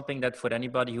that something that for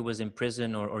anybody who was in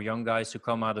prison, or young guys who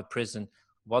come out of prison,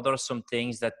 what are some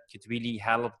things that could really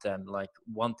help them? Like,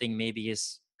 one thing maybe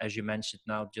is, as you mentioned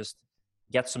now, just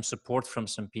get some support from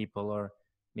some people, or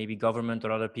maybe government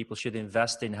or other people should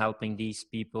invest in helping these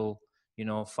people,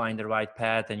 find the right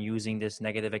path and using this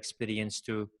negative experience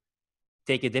to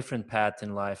take a different path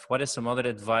in life. What is some other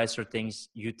advice or things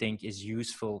you think is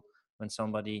useful when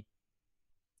somebody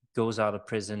goes out of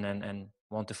prison and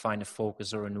want to find a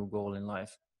focus or a new goal in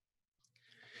life?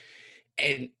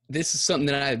 And this is something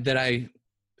that I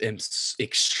am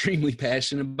extremely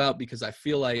passionate about, because I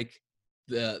feel like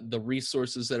the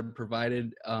resources that are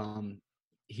provided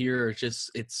here are just,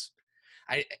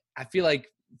 I feel like,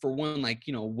 for one, like,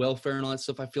 welfare and all that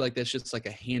stuff, I feel like that's just like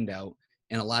a handout.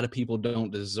 And a lot of people don't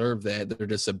deserve that. They're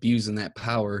just abusing that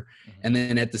power. Mm-hmm. And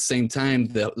then at the same time,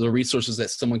 the resources that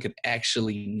someone could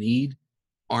actually need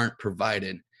aren't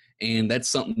provided. And that's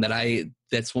something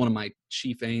that's one of my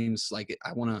chief aims. Like,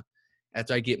 I want to,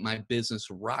 after I get my business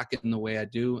rocking the way I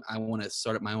do, I want to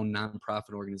start up my own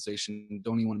nonprofit organization.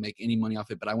 Don't even want to make any money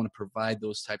off it, but I want to provide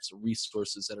those types of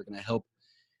resources that are going to help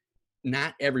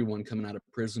not everyone coming out of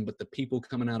prison, but the people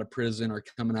coming out of prison or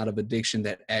coming out of addiction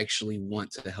that actually want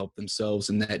to help themselves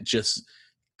and that just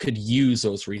could use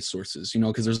those resources,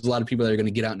 because there's a lot of people that are going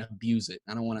to get out and abuse it.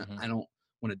 I don't want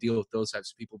to deal with those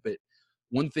types of people. But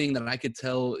one thing that I could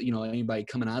tell, anybody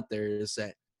coming out there is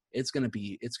that it's going to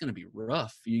be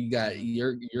rough.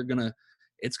 It's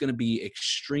going to be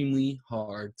extremely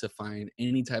hard to find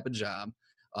any type of job.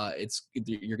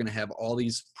 You're going to have all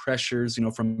these pressures,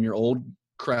 from your old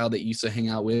crowd that you used to hang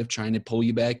out with trying to pull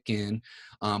you back in.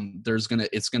 It's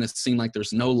gonna seem like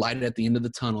there's no light at the end of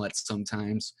the tunnel at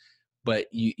sometimes, but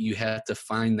you have to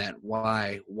find that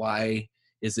why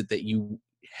is it that you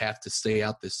have to stay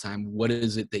out this time? What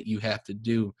is it that you have to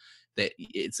do? That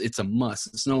it's a must.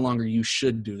 It's no longer you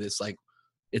should do this. Like,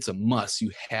 it's a must.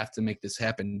 You have to make this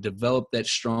happen. Develop that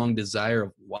strong desire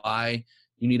of why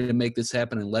you need to make this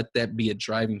happen, and let that be a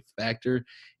driving factor,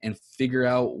 and figure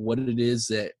out what it is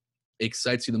that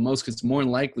excites you the most, because more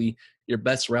than likely your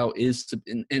best route is to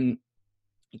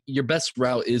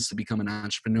become an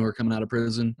entrepreneur coming out of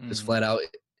prison. Just flat out.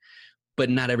 But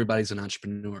not everybody's an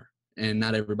entrepreneur, and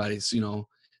not everybody's,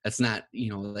 that's not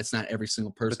every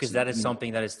single person, because that is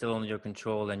something that is still under your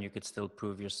control, and you could still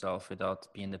prove yourself without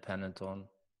being dependent on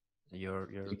your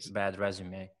bad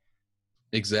resume.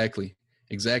 Exactly.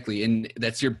 Exactly. And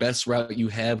that's your best route you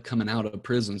have coming out of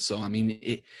prison. So, I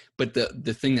mean, but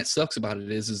the thing that sucks about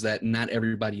it is that not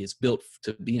everybody is built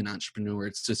to be an entrepreneur.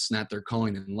 It's just not their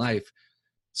calling in life.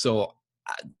 So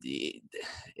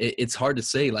it's hard to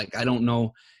say. Like, I don't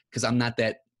know, because I'm not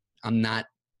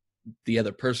the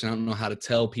other person. I don't know how to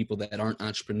tell people that aren't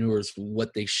entrepreneurs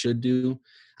what they should do.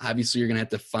 Obviously, you're going to have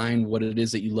to find what it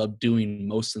is that you love doing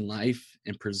most in life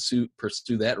and pursue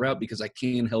that route, because I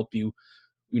can help you,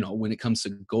 when it comes to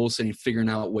goal setting, figuring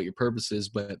out what your purpose is.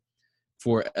 But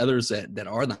for others that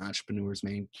are the entrepreneurs,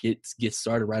 man, get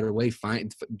started right away.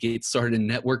 Get started in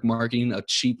network marketing, a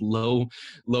cheap, low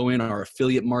end, or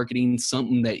affiliate marketing,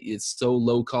 something that is so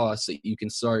low cost that you can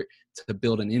start to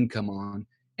build an income on,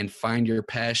 and find your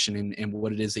passion and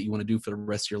what it is that you want to do for the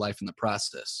rest of your life in the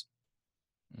process.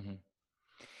 Mm-hmm.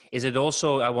 Is it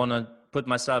also, I want to put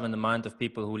myself in the mind of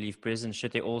people who leave prison,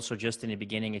 should they also just in the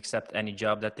beginning accept any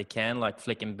job that they can, like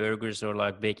flicking burgers or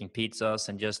like baking pizzas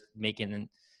and just making,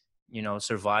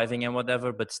 surviving and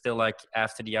whatever, but still like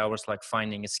after the hours, like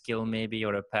finding a skill maybe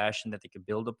or a passion that they could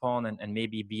build upon, and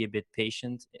maybe be a bit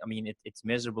patient? I mean, it's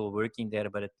miserable working there,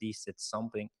 but at least it's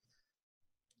something.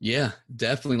 Yeah,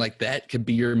 definitely. Like, that could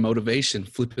be your motivation,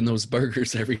 flipping those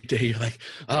burgers every day. You're like,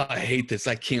 oh, I hate this.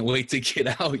 I can't wait to get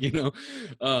out,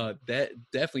 that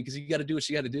definitely, because you got to do what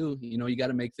you got to do. You got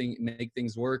to make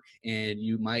things work. And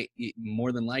you might,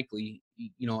 more than likely,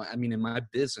 I mean, in my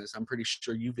business, I'm pretty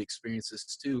sure you've experienced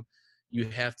this too. You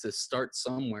have to start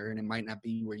somewhere, and it might not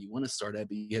be where you want to start at,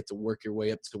 but you have to work your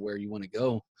way up to where you want to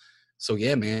go. So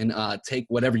yeah, man, take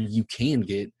whatever you can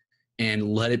get,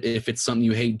 and let it, if it's something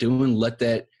you hate doing, let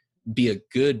that be a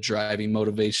good driving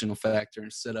motivational factor,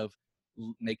 instead of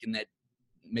making that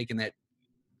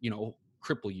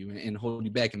cripple you and hold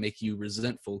you back and make you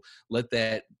resentful. Let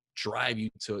that drive you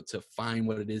to find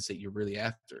what it is that you're really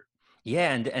after.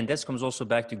 Yeah, and this comes also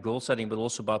back to goal setting, but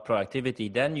also about productivity.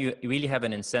 Then you really have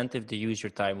an incentive to use your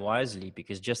time wisely,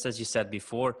 because just as you said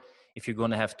before, if you're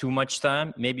going to have too much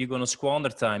time, maybe you're going to squander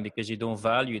time because you don't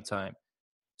value time.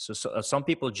 So some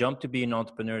people jump to be an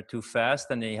entrepreneur too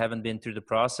fast, and they haven't been through the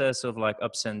process of like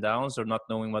ups and downs or not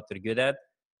knowing what they're good at.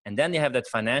 And then they have that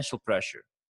financial pressure.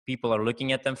 People are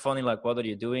looking at them funny, like, what are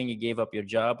you doing? You gave up your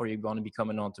job, or you're going to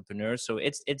become an entrepreneur. So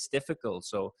it's difficult.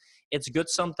 So it's good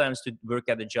sometimes to work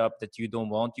at a job that you don't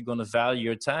want. You're going to value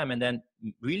your time, and then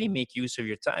really make use of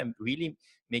your time, really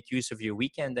make use of your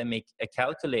weekend, and make a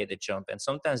calculated jump. And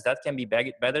sometimes that can be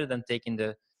better than taking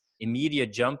the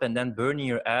immediate jump and then burning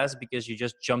your ass because you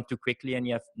just jump too quickly and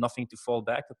you have nothing to fall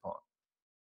back upon.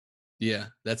 Yeah,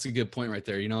 that's a good point right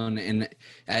there. And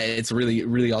it's really,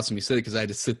 really awesome you said it, because I had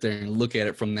to sit there and look at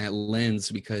it from that lens,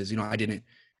 because, I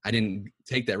didn't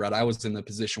take that route. I was in the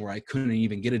position where I couldn't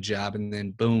even get a job, and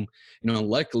then boom,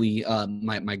 luckily,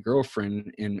 my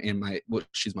girlfriend and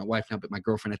she's my wife now, but my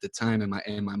girlfriend at the time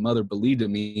and my mother believed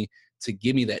in me to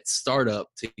give me that startup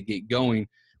to get going,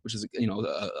 which is,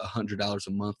 $100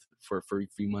 a month for a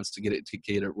few months to get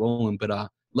it rolling. But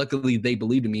luckily they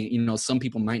believed in me. Some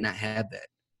people might not have that.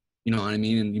 You know what I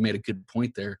mean? And you made a good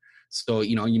point there. So,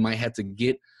 you might have to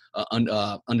get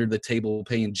under the table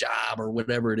paying job or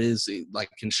whatever it is, like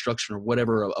construction or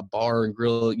whatever, a bar and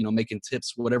grill, making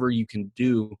tips, whatever you can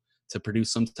do to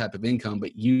produce some type of income,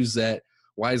 but use that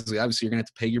wisely. Obviously, you're going to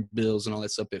have to pay your bills and all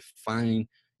that stuff. But fine,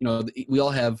 we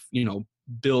all have,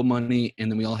 bill money, and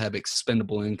then we all have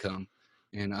expendable income.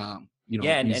 And,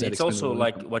 yeah, and use that it's also expendable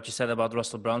like income. what you said about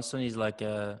Russell Brunson. He's like,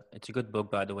 it's a good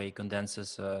book, by the way. He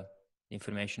condenses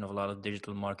information of a lot of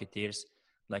digital marketeers,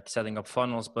 like setting up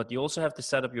funnels. But you also have to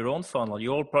set up your own funnel,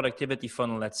 your own productivity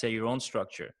funnel, let's say your own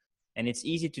structure. And it's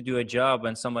easy to do a job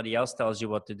when somebody else tells you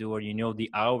what to do, or the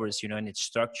hours, and it's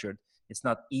structured. It's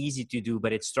not easy to do,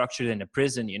 but it's structured in a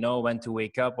prison, when to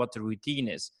wake up, what the routine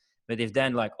is. But if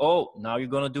then like, oh, now you're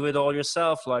going to do it all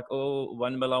yourself, like, oh,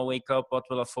 when will I wake up? What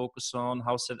will I focus on?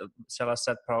 How shall I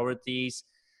set priorities?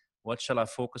 What shall I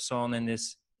focus on in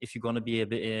this? If you're going to be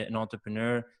an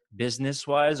entrepreneur, business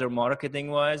wise or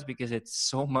marketing wise, because it's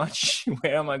so much,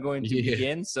 where am I going to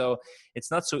begin? So it's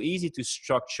not so easy to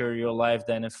structure your life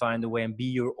then and find a way and be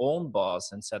your own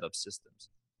boss and set up systems.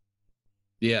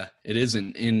 Yeah, it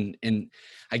isn't. And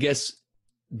I guess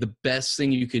the best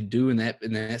thing you could do in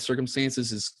that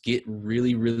circumstances is get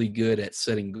really, really good at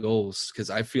setting goals. Cause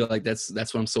I feel like that's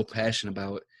what I'm so passionate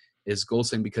about, is goal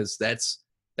setting, because that's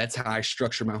how I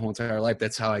structure my whole entire life.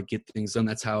 That's how I get things done.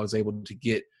 That's how I was able to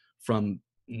get from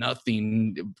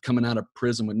nothing, coming out of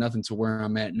prison with nothing, to where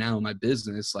I'm at now in my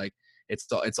business. Like,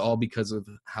 it's all because of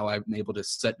how I've been able to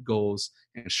set goals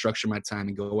and structure my time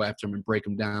and go after them and break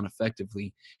them down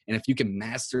effectively. And if you can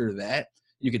master that,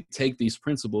 you could take these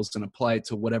principles and apply it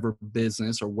to whatever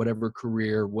business or whatever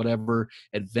career, whatever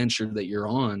adventure that you're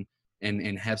on,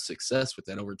 and have success with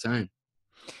that over time.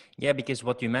 Yeah, because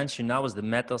what you mentioned now is the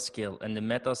meta skill, and the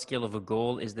meta skill of a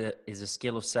goal is the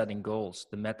skill of setting goals.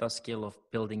 The meta skill of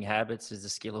building habits is the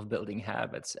skill of building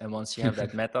habits. And once you have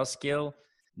that meta skill,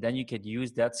 then you could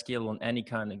use that skill on any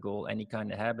kind of goal, any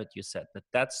kind of habit you set. But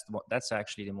that's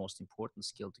actually the most important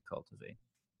skill to cultivate.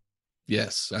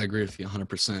 Yes, I agree with you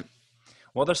 100%.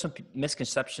 What are some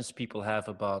misconceptions people have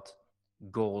about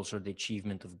goals or the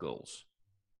achievement of goals?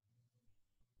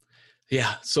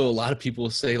 Yeah. So a lot of people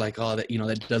say like, oh, that,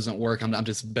 that doesn't work. I'm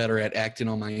just better at acting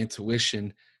on my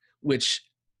intuition, which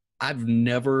I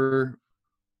don't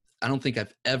think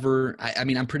I've ever, I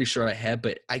mean, I'm pretty sure I have,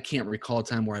 but I can't recall a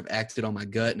time where I've acted on my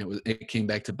gut and it came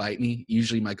back to bite me.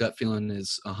 Usually my gut feeling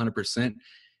is 100%,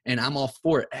 and I'm all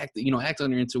for it. Act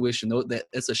on your intuition. Though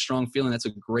that's a strong feeling. That's a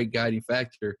great guiding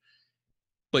factor.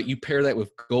 But you pair that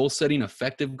with goal setting,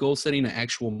 effective goal setting, an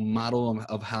actual model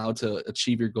of how to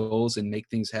achieve your goals and make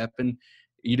things happen.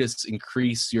 You just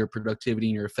increase your productivity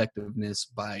and your effectiveness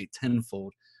by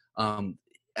tenfold.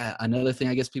 Another thing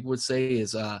I guess people would say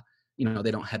is,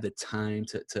 they don't have the time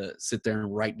to sit there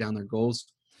and write down their goals.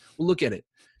 Well, look at it.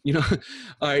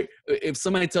 All right, if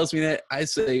somebody tells me that, I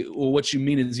say, well, what you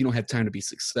mean is you don't have time to be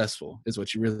successful, is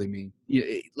what you really mean.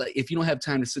 Like if you don't have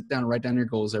time to sit down and write down your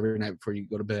goals every night before you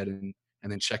go to bed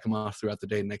and then check them off throughout the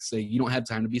day, next day, you don't have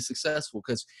time to be successful,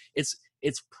 because it's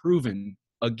proven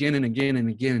again and again and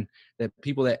again that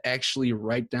people that actually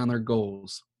write down their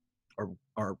goals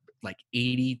are like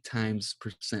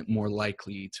 80% more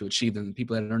likely to achieve them than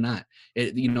people that are not.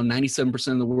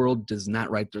 97% of the world does not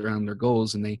write down their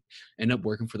goals, and they end up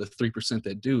working for the 3%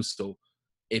 that do. So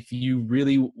if you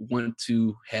really want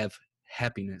to have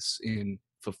happiness and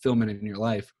fulfillment in your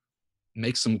life,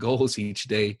 make some goals each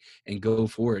day and go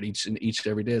for it each and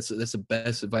every day. So that's the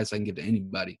best advice I can give to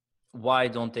anybody. Why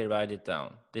don't they write it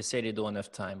down? They say they don't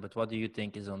have time, but what do you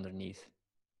think is underneath?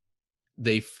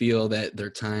 They feel that their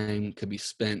time could be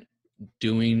spent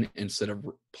doing instead of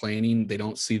planning. They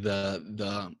don't see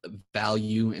the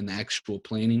value in the actual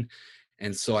planning.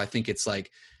 And so I think it's like,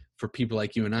 for people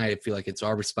like you and I feel like it's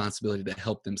our responsibility to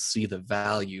help them see the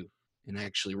value in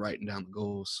actually writing down the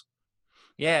goals.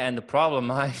 Yeah, and the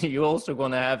problem, you're also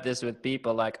going to have this with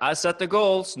people like, I set the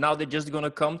goals, now they're just going to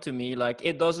come to me. Like,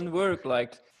 it doesn't work.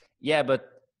 Like, yeah, but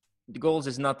the goals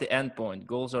is not the end point.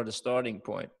 Goals are the starting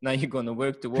point. Now you're going to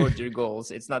work towards your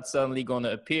goals. It's not suddenly going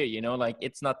to appear, like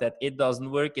it's not that it doesn't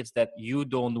work. It's that you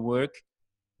don't work.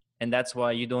 And that's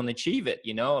why you don't achieve it,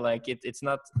 like it's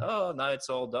not, oh, now it's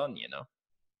all done,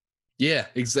 Yeah,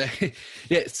 exactly.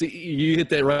 Yeah. See, you hit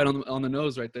that right on the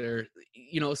nose right there.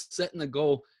 Setting the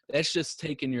goal, that's just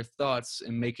taking your thoughts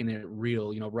and making it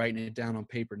real, writing it down on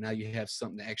paper. Now you have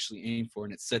something to actually aim for,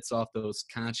 and it sets off those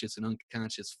conscious and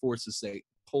unconscious forces that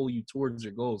pull you towards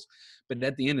your goals. But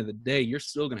at the end of the day, you're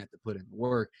still going to have to put in the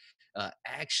work.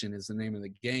 Action is the name of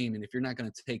the game. And if you're not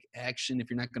going to take action, if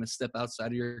you're not going to step outside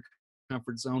of your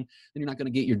comfort zone, then you're not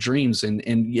going to get your dreams.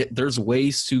 And yet there's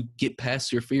ways to get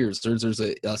past your fears. There's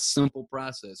a simple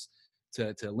process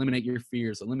to eliminate your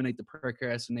fears, eliminate the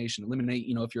procrastination, eliminate,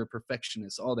 if you're a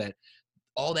perfectionist, all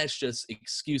that's just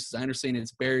excuses. I understand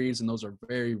it's barriers, and those are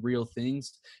very real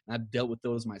things. And I've dealt with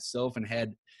those myself and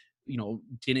had,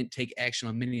 didn't take action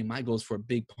on many of my goals for a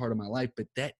big part of my life, but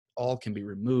that all can be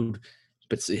removed.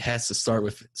 But it has to start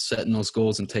with setting those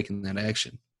goals and taking that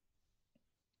action.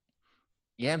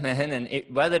 Yeah, man. And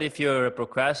whether if you're a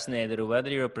procrastinator or whether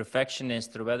you're a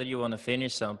perfectionist or whether you want to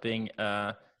finish something,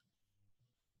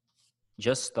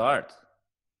 just start.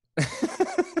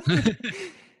 Plain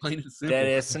and simple.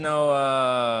 There is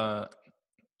no,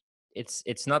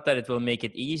 it's not that it will make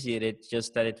it easier. It's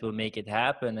just that it will make it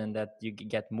happen and that you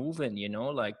get moving,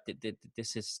 like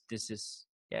this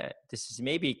is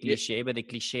maybe a cliche, but a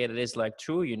cliche that is like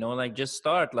true, like just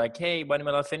start. Like, hey, when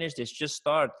will I finish this? Just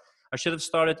start. I should have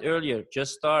started earlier.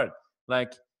 Just start.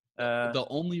 Like, the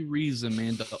only reason,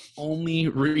 man, the only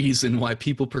reason why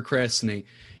people procrastinate,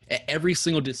 every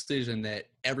single decision that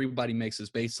everybody makes is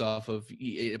based off of,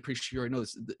 I'm pretty sure you already know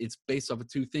this, it's based off of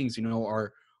two things,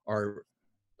 our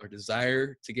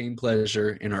desire to gain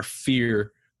pleasure and our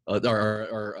fear,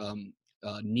 our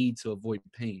need to avoid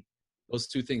pain. Those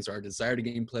two things are our desire to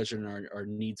gain pleasure and our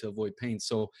need to avoid pain.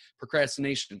 So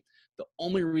procrastination, the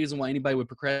only reason why anybody would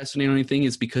procrastinate on anything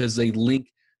is because they link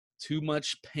too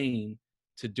much pain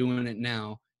to doing it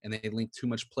now, and they link too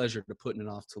much pleasure to putting it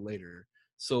off to later.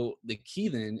 So the key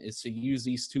then is to use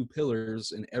these two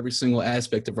pillars in every single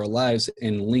aspect of our lives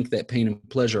and link that pain and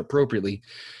pleasure appropriately.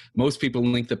 Most people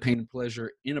link the pain and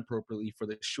pleasure inappropriately for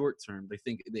the short term. They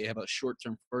think they have a short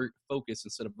term focus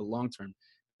instead of a long term.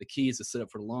 The key is to set up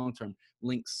for the long term.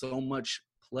 Link so much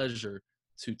pleasure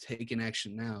to taking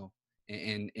action now,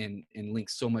 and link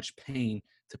so much pain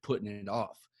to putting it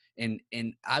off. And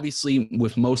obviously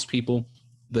with most people,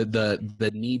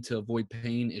 the need to avoid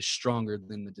pain is stronger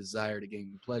than the desire to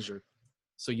gain pleasure.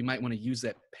 So you might want to use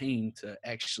that pain to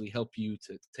actually help you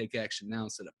to take action now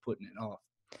instead of putting it off.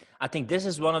 I think this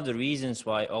is one of the reasons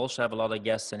why I also have a lot of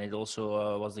guests, and it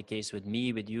also was the case with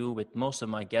me, with you, with most of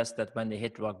my guests, that when they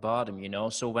hit rock bottom,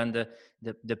 so when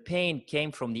the pain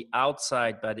came from the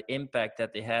outside by the impact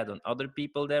that they had on other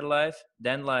people, their life,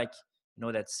 then like,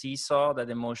 that seesaw,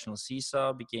 that emotional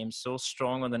seesaw became so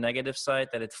strong on the negative side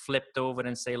that it flipped over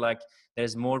and say like,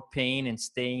 there's more pain in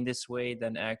staying this way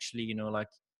than actually,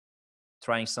 like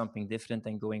trying something different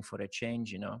and going for a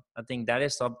change. I think that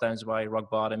is sometimes why rock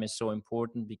bottom is so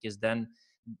important, because then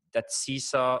that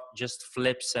seesaw just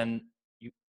flips and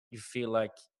you feel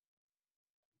like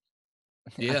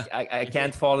Yeah. I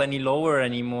can't fall any lower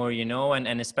anymore,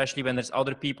 and especially when there's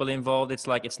other people involved, it's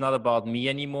like it's not about me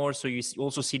anymore. So you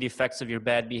also see the effects of your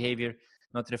bad behavior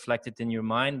not reflected in your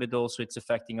mind, but also it's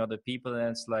affecting other people, and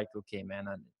it's like, okay man,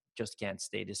 I just can't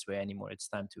stay this way anymore. It's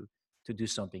time to do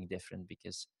something different,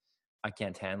 because I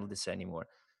can't handle this anymore.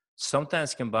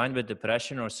 Sometimes combined with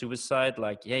depression or suicide,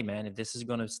 like, hey man, if this is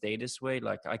going to stay this way,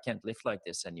 like I can't live like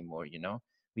this anymore,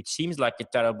 which seems like a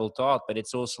terrible thought, but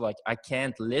it's also like, I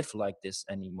can't live like this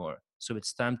anymore. So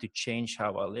it's time to change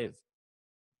how I live.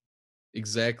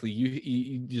 Exactly.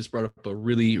 You just brought up a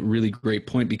really, really great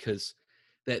point, because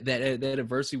that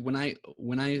adversity, when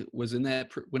I was in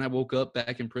that, when I woke up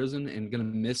back in prison and gonna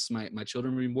miss my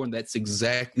children being born, that's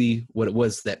exactly what it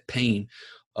was. That pain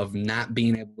of not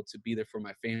being able to be there for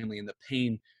my family, and the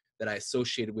pain that I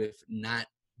associated with not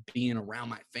being around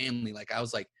my family. Like I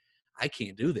was like, I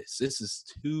can't do this. This is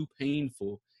too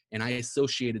painful. And I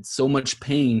associated so much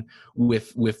pain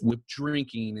with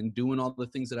drinking and doing all the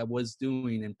things that I was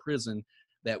doing in prison,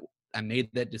 that I made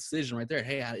that decision right there.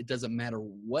 Hey, it doesn't matter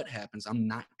what happens. I'm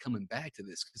not coming back to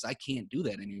this because I can't do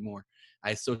that anymore.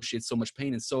 I associate so much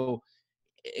pain. And so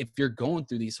if you're going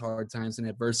through these hard times and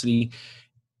adversity,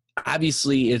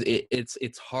 obviously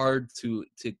it's hard to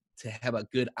have a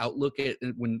good outlook at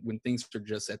it when things are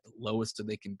just at the lowest that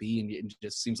they can be, and it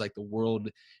just seems like the world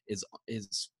is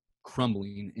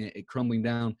crumbling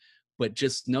down. But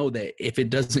just know that if it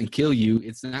doesn't kill you,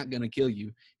 it's not going to kill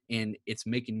you, and it's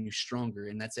making you stronger,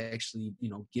 and that's actually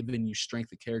giving you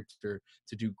strength of character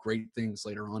to do great things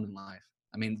later on in life.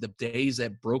 I mean, the days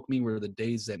that broke me were the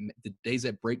days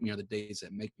that break me are the days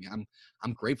that make me.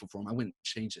 I'm grateful for them. I wouldn't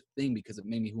change a thing because it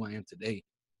made me who I am today.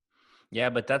 Yeah,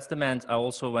 but that's the man. I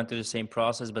also went through the same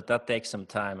process, but that takes some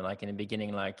time. Like in the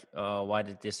beginning, like, why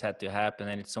did this had to happen?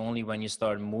 And it's only when you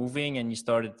start moving and you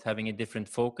started having a different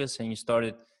focus and you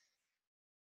started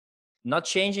not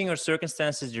changing your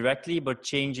circumstances directly, but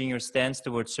changing your stance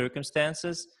towards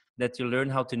circumstances, that you learn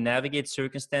how to navigate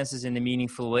circumstances in a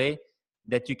meaningful way,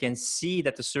 that you can see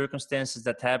that the circumstances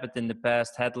that happened in the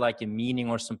past had like a meaning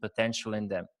or some potential in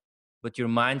them, but your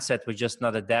mindset was just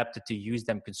not adapted to use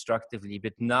them constructively.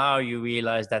 But now you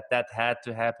realize that that had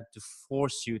to happen to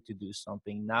force you to do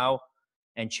something now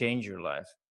and change your life.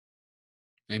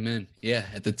 Amen. Yeah,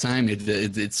 at the time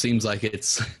it seems like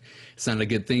it's not a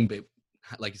good thing, but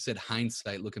like you said,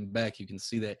 hindsight, looking back, you can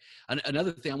see that.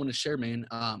 Another thing I want to share, man.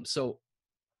 So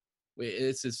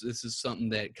this is something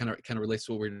that kind of relates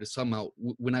to what we were just talking about.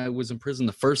 When I was in prison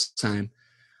the first time,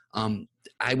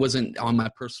 I wasn't on my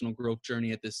personal growth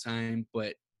journey at this time,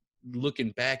 but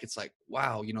looking back, it's like,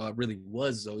 wow, I really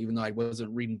was, though, even though I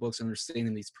wasn't reading books and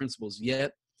understanding these principles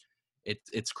yet.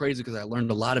 It's crazy because I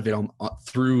learned a lot of it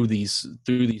through these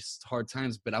hard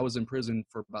times. But I was in prison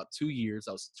for about 2 years.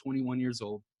 I was 21 years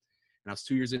old, and I was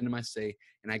 2 years into my stay,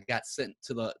 and I got sent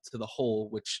to the hole,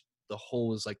 which the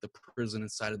hole is like the prison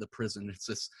inside of the prison. It's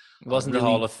this It wasn't really the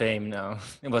Hall of Fame, no.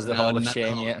 It was the Hall of not the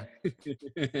Shame, Hall.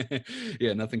 yeah.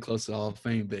 Yeah, nothing close to the Hall of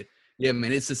Fame, but yeah,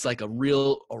 man, it's just like a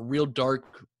real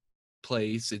dark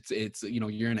place. It's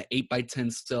you're in an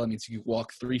 8x10 cell. That means you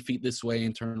walk 3 feet this way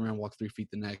and turn around, walk 3 feet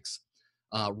the next.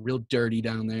 Real dirty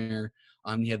down there.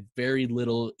 You have very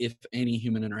little, if any,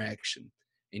 human interaction,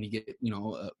 and you get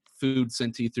food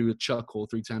sent to you through a chuck hole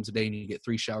 3 times a day, and you get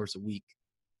 3 showers a week.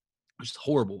 It's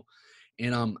horrible.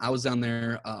 And I was down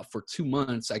there for 2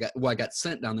 months. I got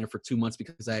sent down there for 2 months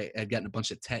because I had gotten a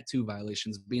bunch of tattoo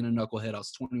violations. Being a knucklehead, I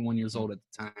was 21 years old at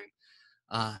the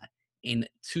time. And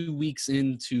 2 weeks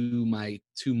into my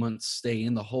 2 month stay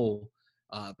in the hole,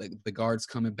 The guards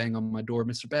come and bang on my door.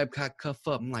 Mr. Babcock, cuff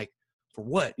up. I'm like, for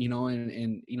what?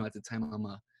 And at the time I'm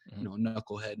a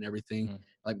knucklehead and everything. Mhm.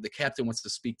 Like the captain wants to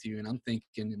speak to you, and I'm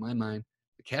thinking in my mind,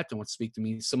 the captain wants to speak to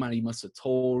me. Somebody must have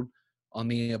told on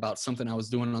me about something I was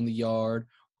doing on the yard,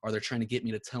 or they're trying to get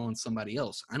me to tell on somebody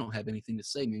else. I don't have anything to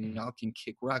say. Man, y'all can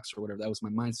kick rocks or whatever. That was my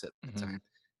mindset at the Mhm. time.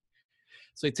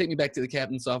 So they take me back to the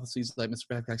captain's office. He's like, Mr.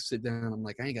 Babcock, sit down. I'm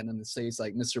like, I ain't got nothing to say. He's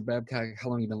like, Mr. Babcock, how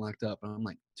long you been locked up? And I'm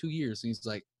like, 2 years. And he's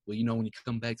like, well, when you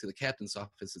come back to the captain's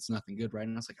office, it's nothing good, right?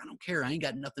 And I was like, I don't care. I ain't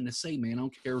got nothing to say, man. I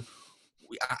don't care.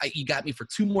 You got me for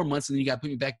 2 more months, and then you got to put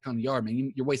me back on the yard,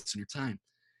 man. You're wasting your time.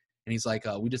 And he's like,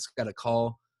 we just got a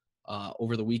call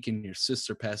over the weekend. Your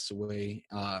sister passed away,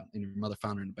 and your mother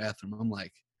found her in the bathroom. I'm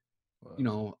like,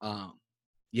 Wow.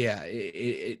 yeah,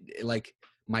 like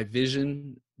my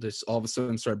vision, this all of a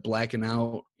sudden started blacking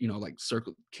out, like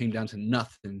circle came down to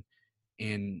nothing.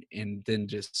 And then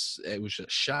just, it was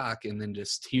just shock. And then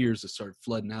just tears that started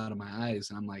flooding out of my eyes.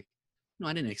 And I'm like,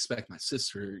 I didn't expect my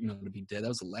sister, to be dead. That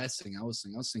was the last thing I was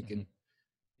thinking. I was thinking,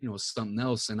 Mhm. something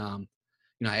else. And, I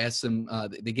asked them,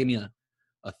 they gave me a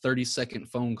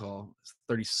 30-second phone call,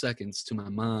 30 seconds to my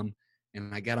mom.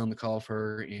 And I got on the call for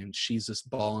her, and she's just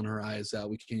bawling her eyes out.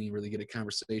 We can't even really get a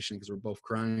conversation because we're both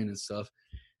crying and stuff.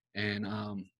 And,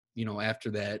 after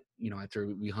that, after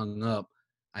we hung up,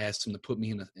 I asked him to put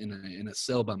me in a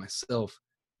cell by myself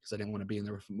because I didn't want to be in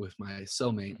there with my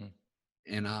cellmate. Mhm.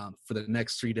 And for the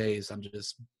next 3 days, I'm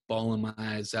just bawling my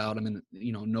eyes out. I'm in,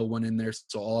 no one in there.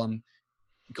 So all I'm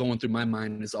going through my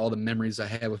mind is all the memories I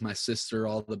had with my sister,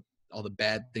 all the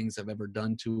bad things I've ever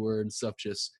done to her and stuff,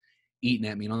 just eating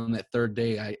at me. And on that third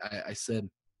day, I said,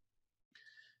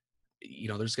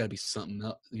 there's got to be something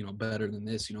else, better than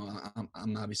this.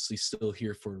 I'm obviously still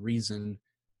here for a reason.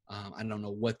 I don't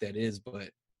know what that is, but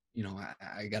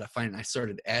I got to find it. And I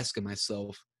started asking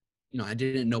myself, I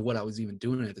didn't know what I was even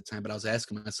doing at the time, but I was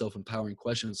asking myself empowering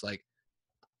questions like,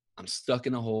 I'm stuck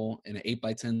in a hole in an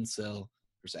 8x10 cell.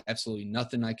 There's absolutely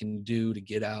nothing I can do to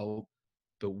get out,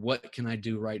 but what can I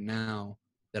do right now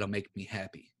that'll make me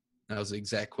happy? That was the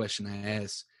exact question I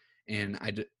asked. And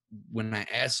when I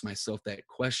asked myself that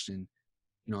question,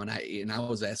 and I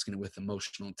was asking it with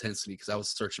emotional intensity because I was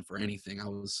searching for anything. I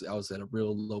was at a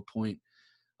real low point.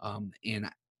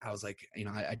 And I was like,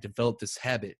 I developed this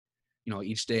habit.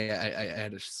 Each day I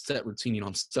had a set routine.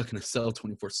 I'm stuck in a cell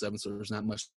 24/7, so there's not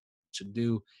much to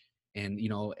do. And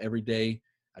every day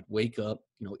I'd wake up,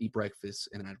 eat breakfast,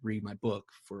 and I'd read my book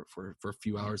for a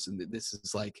few Mhm. hours. And this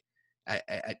is like, I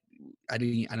don't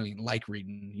even like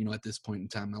reading, at this point in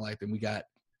time in my life. And we got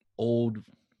old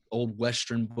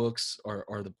Western books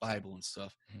or the Bible and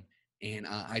stuff. Mhm. And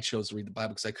I chose to read the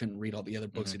Bible because I couldn't read all the other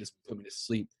books. They Mhm. just put me to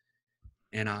sleep.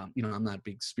 And I'm not a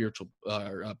big spiritual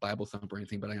or Bible thumper or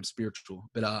anything, but I am spiritual.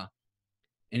 But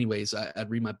anyways, I'd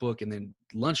read my book, and then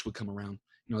lunch would come around.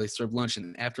 They serve lunch,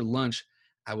 and after lunch,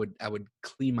 I would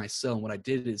clean my cell. And what I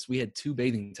did is we had 2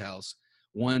 bathing towels.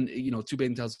 One, 2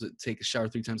 bathing towels to take a shower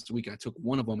 3 times a week. And I took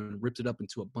one of them and ripped it up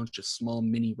into a bunch of small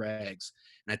mini rags.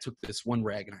 And I took this one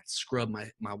rag and I scrubbed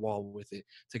my wall with it.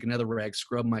 Take another rag,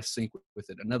 scrub my sink with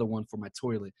it. Another one for my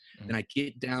toilet. Mhm. Then I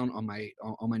get down on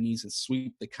my knees and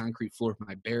sweep the concrete floor with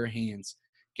my bare hands.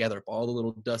 Gather up all the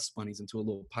little dust bunnies into a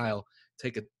little pile.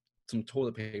 Take some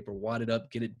toilet paper, wad it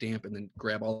up, get it damp, and then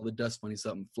grab all the dust bunnies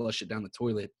up and flush it down the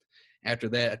toilet. After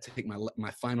that, I take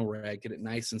my final rag, get it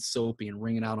nice and soapy, and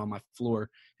wring it out on my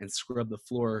floor and scrub the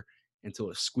floor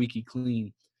until it's squeaky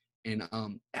clean. And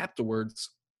afterwards,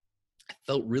 I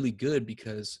felt really good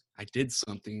because I did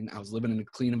something. I was living in a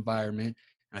clean environment,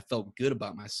 and I felt good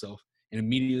about myself. And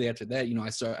immediately after that,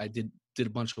 I did a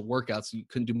bunch of workouts. You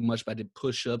couldn't do much, but I did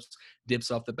push-ups, dips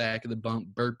off the back of the bump,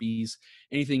 burpees,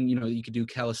 anything you could do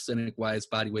calisthenic-wise,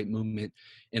 body weight movement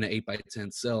in an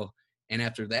 8x10 cell. And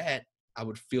after that, I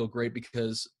would feel great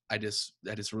because I just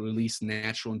released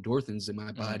natural endorphins in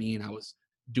my Mhm. body, and I was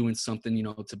doing something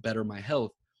to better my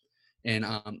health. And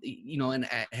and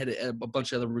I had a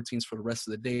bunch of other routines for the rest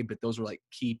of the day, but those were like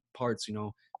key parts,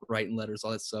 writing letters,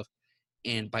 all that stuff.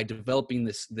 And by developing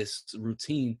this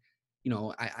routine,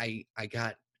 I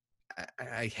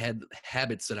had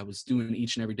habits that I was doing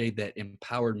each and every day that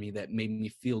empowered me, that made me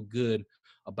feel good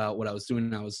about what I was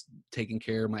doing. I was taking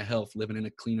care of my health, living in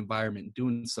a clean environment,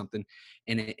 doing something,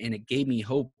 and it gave me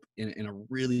hope in a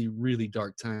really, really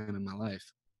dark time in my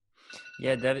life.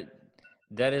 Yeah,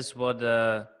 that is what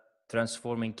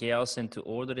transforming chaos into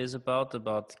order is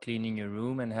about cleaning your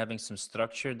room and having some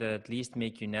structure that at least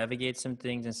make you navigate some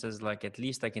things and says like, at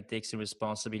least I can take some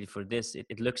responsibility for this.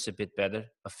 It looks a bit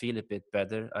better. I feel a bit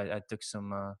better. I took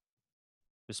some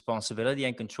responsibility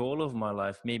and control of my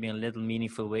life, maybe in little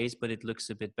meaningful ways, but it looks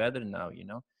a bit better now, you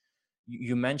know?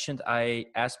 you mentioned I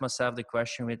asked myself the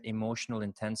question with emotional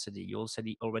intensity. You also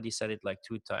already said it like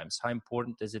 2 times. How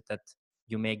important is it that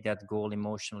you make that goal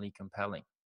emotionally compelling,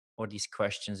 or these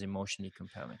questions emotionally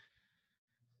compelling?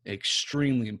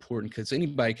 Extremely important, because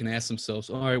anybody can ask themselves,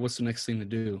 all right, what's the next thing to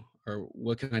do? Or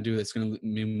what can I do that's going to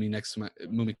move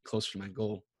me closer to my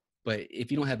goal? But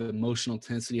if you don't have emotional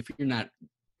intensity, if you're not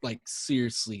like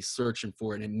seriously searching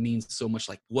for it, it means so much.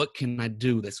 Like, what can I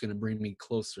do that's going to bring me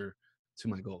closer to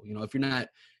my goal? You know, if you're not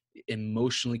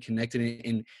emotionally connected,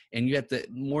 and you have to,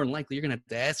 more than likely, you're going to have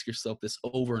to ask yourself this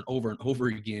over and over and over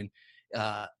again.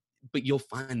 Uh, but you'll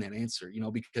find that answer, you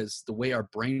know, because the way our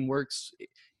brain works,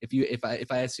 if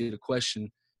I ask you the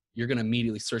question, you're going to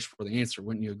immediately search for the answer.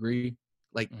 Wouldn't you agree?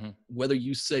 Like, Hmm. whether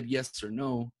you said yes or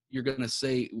no, you're going to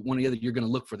say one or the other. You're going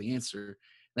to look for the answer.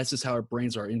 That's just how our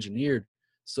brains are engineered.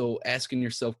 So asking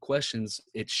yourself questions,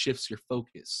 it shifts your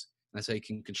focus. That's how you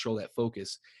can control that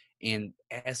focus. And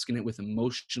asking it with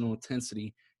emotional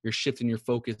intensity, you're shifting your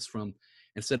focus from,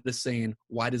 instead of saying,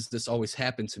 why does this always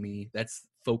happen to me? That's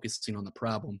focusing on the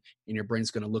problem. And your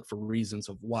brain's going to look for reasons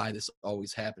of why this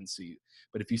always happens to you.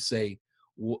 But if you say,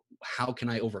 how can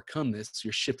I overcome this?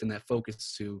 You're shifting that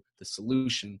focus to the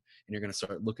solution, and you're going to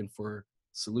start looking for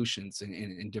solutions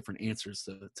and different answers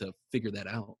to figure that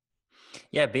out.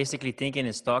 Yeah, basically thinking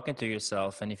is talking to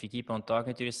yourself. And if you keep on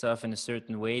talking to yourself in a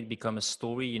certain way, it becomes a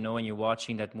story, you know, and you're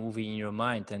watching that movie in your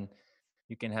mind. And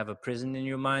you can have a prison in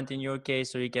your mind in your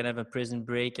case, or you can have a prison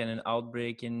break and an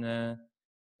outbreak in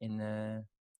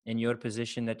in your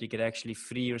position, that you could actually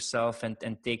free yourself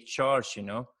and take charge, you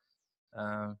know,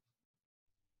 uh,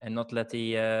 and not let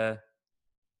the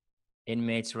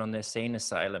inmates run the insane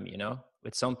asylum, you know.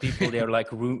 With some people, they're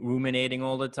like ruminating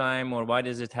all the time, or why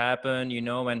does it happen, you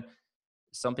know. And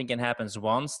something can happen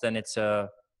once, then it's a,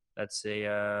 let's say,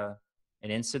 an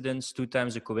incident, 2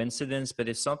 times a coincidence. But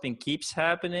if something keeps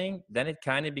happening, then it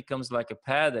kind of becomes like a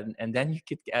pattern, and then you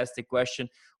could ask the question,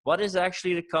 what is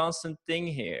actually the constant thing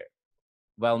here?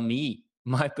 Well, me,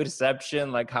 my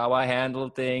perception, like how I handle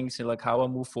things, like how I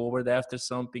move forward after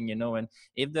something, you know. And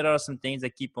if there are some things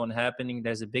that keep on happening,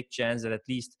 there's a big chance that at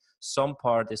least some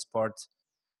part is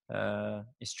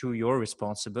through your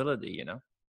responsibility, you know.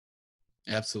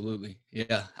 Absolutely.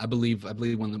 Yeah. I believe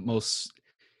one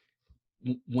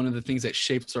of the things that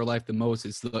shapes our life the most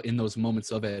is in those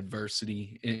moments of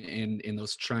adversity, and in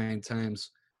those trying times.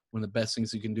 One of the best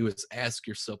things you can do is ask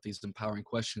yourself these empowering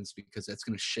questions, because that's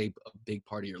going to shape a big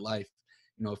part of your life.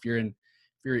 You know, if you're in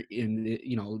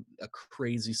you know, a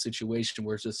crazy situation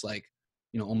where it's just like,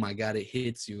 you know, oh my God, it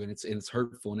hits you, and it's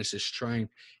hurtful, and it's just trying,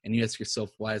 and you ask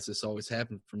yourself, why does this always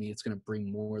happen for me? It's going to bring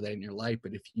more of that in your life.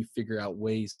 But if you figure out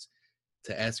ways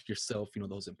to ask yourself, you know,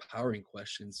 those empowering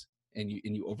questions, and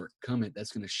you overcome it,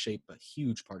 that's going to shape a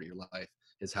huge part of your life,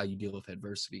 is how you deal with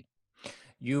adversity.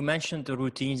 You mentioned the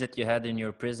routines that you had in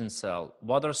your prison cell.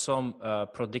 What are some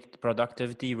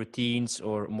productivity routines,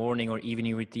 or morning or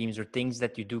evening routines, or things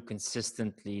that you do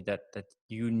consistently that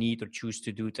you need or choose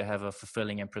to do to have a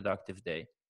fulfilling and productive day?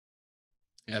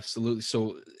 Absolutely.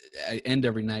 So I end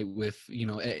every night with, you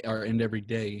know, or end every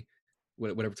day,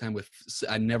 whatever time, with,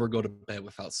 I never go to bed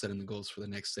without setting the goals for the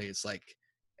next day. It's like,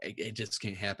 it just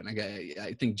can't happen.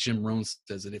 I think Jim Rohn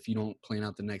says that if you don't plan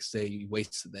out the next day, you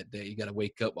wasted that day. You got to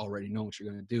wake up already knowing what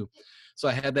you're going to do. So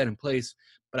I had that in place,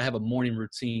 but I have a morning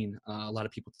routine. A lot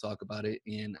of people talk about it,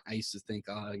 and I used to think,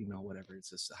 you know, whatever, it's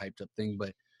just a hyped up thing.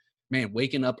 But man,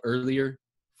 waking up earlier,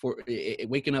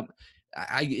 waking up,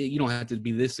 you don't have to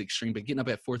be this extreme, but getting up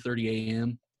at 4:30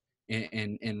 a.m.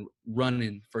 And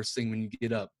running first thing when you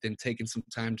get up, then taking some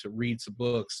time to read some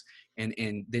books, and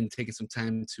then taking some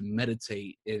time to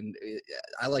meditate. And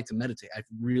I like to meditate. It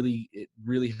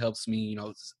really helps me, you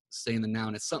know, stay in the now.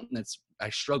 And it's something I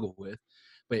struggle with,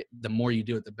 but the more you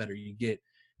do it, the better you get.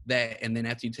 That, and then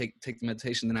after you take the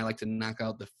meditation, then I like to knock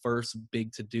out the first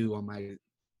big to do on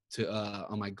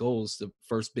my goals. The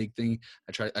first big thing,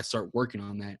 I start working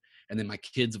on that, and then my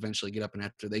kids eventually get up, and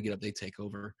after they get up, they take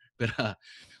over. But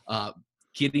uh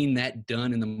getting that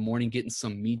done in the morning, getting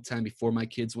some me time before my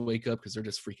kids wake up, because they're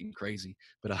just freaking crazy.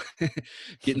 But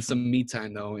getting some me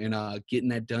time though, and getting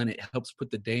that done, it helps put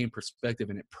the day in perspective,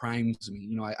 and it primes me.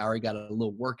 You know, I already got a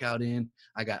little workout in.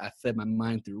 I fed my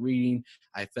mind through reading.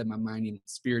 I fed my mind and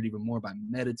spirit even more by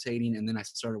meditating, and then I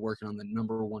started working on the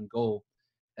number one goal.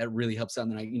 That really helps out.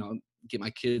 And then I, you know, get my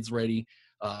kids ready.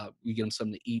 We get them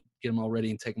something to eat, get them all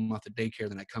ready, and take them off to daycare.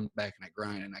 Then I come back and I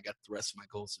grind, and I got the rest of my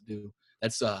goals to do.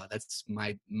 That's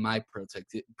my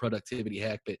productivity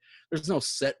hack. But there's no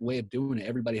set way of doing it.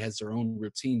 Everybody has their own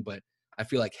routine, but I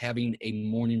feel like having a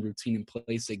morning routine in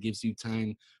place that gives you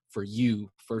time for you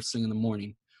first thing in the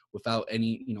morning, without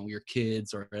any, your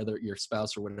kids or your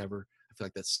spouse or whatever. I feel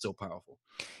like that's so powerful.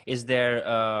 Is there,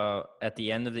 at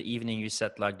the end of the evening, you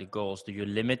set like the goals? Do you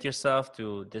limit yourself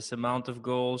to this amount of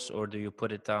goals, or do you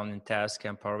put it down in tasks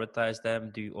and prioritize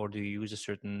them? Or do you use a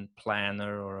certain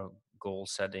planner or a goal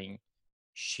setting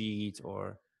sheet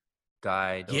or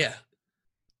guide or? Yeah.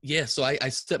 Yeah, so I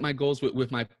set my goals with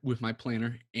my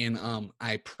planner, and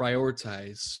I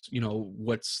prioritize,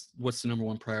 what's the number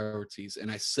one priorities, and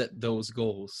I set those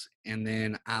goals, and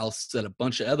then I'll set a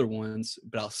bunch of other ones,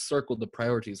 but I'll circle the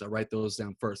priorities. I write those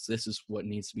down first. This is what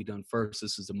needs to be done first.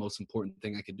 This is the most important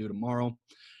thing I could do tomorrow.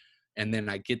 And then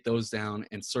I get those down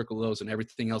and circle those, and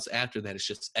everything else after that is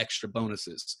just extra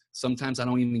bonuses. Sometimes I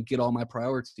don't even get all my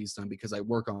priorities done because I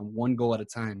work on one goal at a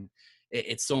time.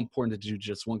 It's so important to do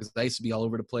just one, because I used to be all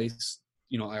over the place.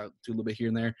 I do a little bit here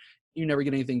and there. You never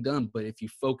get anything done. But if you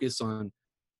focus on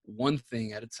one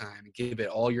thing at a time and give it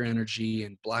all your energy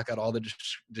and block out all the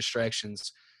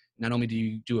distractions, not only do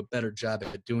you do a better job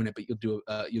at doing it, but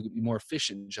you'll be more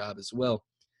efficient job as well.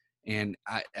 And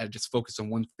I just focus on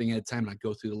one thing at a time, and I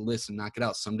go through the list and knock it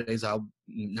out. Some days I'll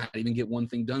not even get one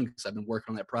thing done because I've been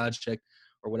working on that project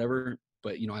or whatever,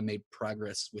 but I made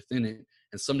progress within it.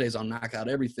 And some days I'll knock out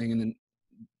everything and then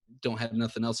don't have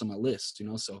nothing else on my list,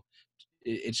 so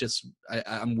it's just,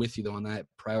 I'm with you though on that.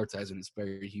 Prioritizing is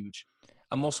very huge.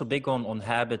 I'm also big on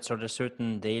habits. Are there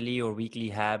certain daily or weekly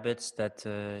habits that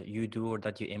you do or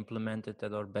that you implemented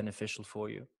that are beneficial for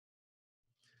you?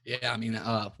 Yeah, I mean,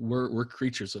 we're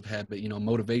creatures of habit.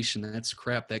 Motivation, that's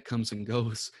crap that comes and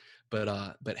goes. But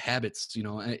habits,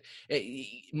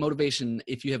 motivation,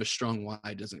 if you have a strong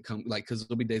why, doesn't come, like, because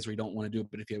there'll be days where you don't want to do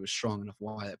it, but if you have a strong enough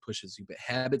why, that pushes you. But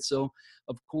habits, so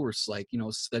of course, like,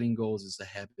 setting goals is a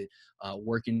habit.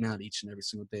 Working out each and every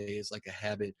single day is like a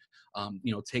habit.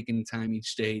 Taking time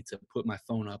each day to put my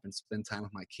phone up and spend time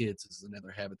with my kids is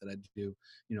another habit that I do.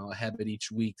 A habit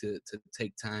each week to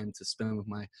take time to spend with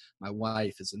my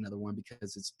wife is another one,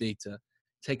 because it's big to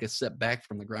take a step back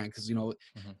from the grind. Because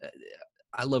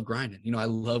I love grinding. I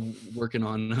love working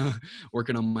on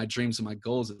working on my dreams and my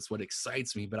goals. It's what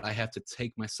excites me. But I have to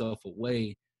take myself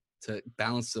away to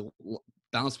balance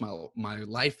my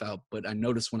life out. But I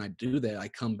notice when I do that, I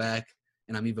come back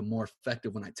and I'm even more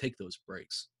effective when I take those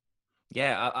breaks.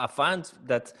 Yeah, I find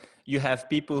that you have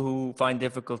people who find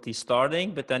difficulty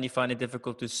starting, but then you find it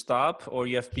difficult to stop, or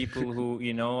you have people who,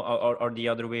 are the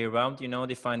other way around,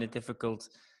 they find it difficult,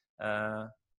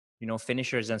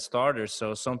 finishers and starters.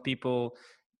 So some people,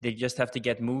 they just have to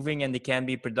get moving and they can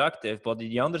be productive. But on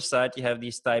the other side, you have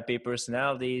these type A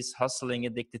personalities hustling,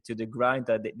 addicted to the grind,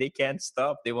 that they can't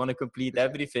stop. They want to complete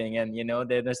everything. And,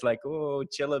 they're just like, oh,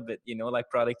 chill a bit, like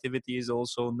productivity is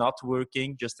also not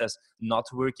working, just as not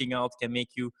working out can make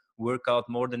you work out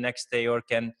more the next day or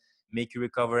can make you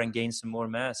recover and gain some more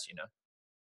mass,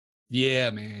 Yeah,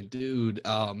 man, dude.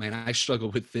 Oh man, I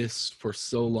struggled with this for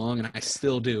so long, and I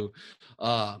still do.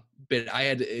 But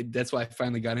that's why I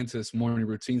finally got into this morning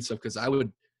routine stuff, because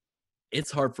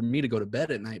it's hard for me to go to bed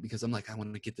at night because I'm like, I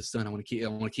want to get this done. I want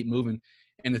to keep moving.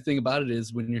 And the thing about it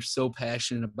is, when you're so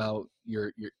passionate about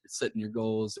your setting your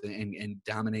goals and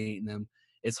dominating them,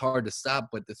 it's hard to stop.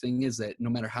 But the thing is that no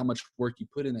matter how much work you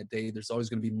put in that day, there's always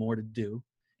going to be more to do.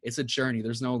 It's a journey.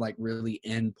 There's no like really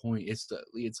end point. It's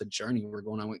a journey we're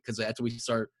going on with, because after we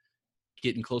start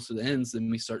getting close to the ends, then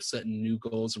we start setting new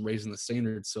goals and raising the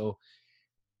standards. So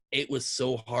it was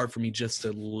so hard for me just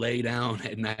to lay down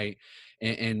at night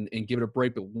and give it a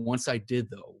break. But once I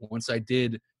did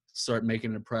start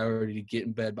making it a priority to get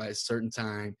in bed by a certain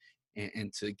time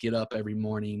and to get up every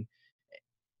morning,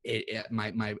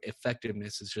 my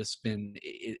effectiveness has just been,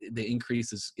 the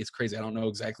increase is crazy. I don't know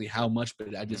exactly how much,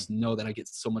 but I just know that I get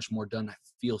so much more done. I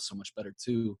feel so much better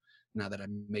too, now that I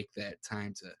make that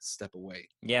time to step away.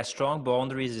 Yeah, strong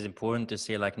boundaries is important to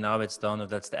say, like, now it's done, or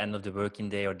that's the end of the working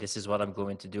day, or this is what I'm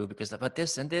going to do, because but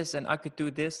this and this, and I could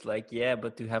do this. Like, yeah,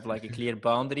 but to have like a clear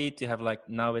boundary, to have like,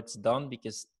 now it's done,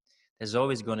 because there's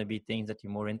always going to be things that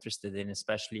you're more interested in,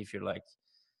 especially if you're like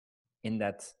in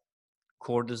that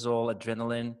cortisol,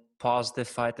 adrenaline, positive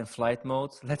fight and flight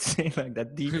mode, let's say, like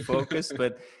that deep focus.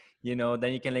 But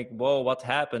then you can like, whoa, what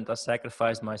happened? I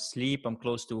sacrificed my sleep. I'm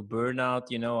close to a burnout.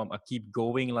 I keep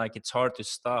going. Like, it's hard to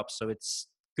stop. So it's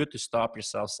good to stop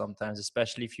yourself sometimes,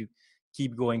 especially if you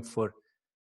keep going for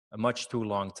a much too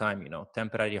long time.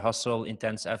 Temporary hustle,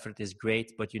 intense effort is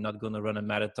great, but you're not going to run a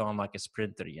marathon like a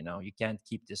sprinter. You can't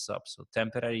keep this up. So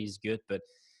temporary is good, but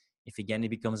if again it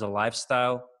becomes a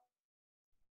lifestyle,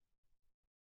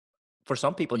 for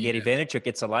some people, Gary Vaynerchuk,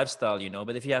 it's a lifestyle,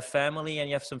 but if you have family and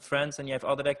you have some friends and you have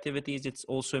other activities, it's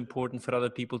also important for other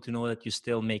people to know that you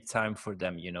still make time for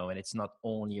them, and it's not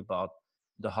only about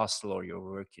the hustle or your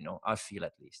work, you know, I feel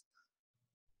at least.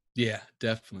 Yeah,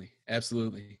 definitely.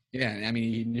 Absolutely. Yeah. I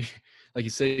mean, like you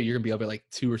say, you're gonna be up at like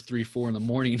 2 or 3, 4 in the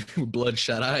morning with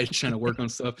bloodshot eyes trying to work on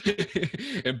stuff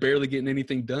and barely getting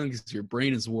anything done because your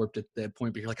brain is warped at that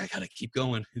point, but you're like, I gotta keep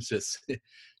going. It's just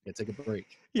yeah, take a break.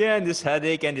 Yeah, and this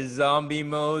headache and this zombie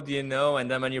mode, you know,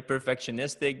 and then when you're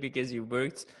perfectionistic because you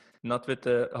worked not with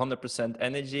the 100%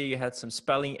 energy, you had some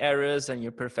spelling errors, and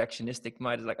your perfectionistic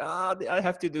mind is like, I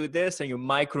have to do this, and you're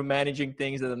micromanaging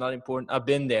things that are not important. I've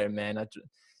been there, man.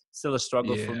 Still a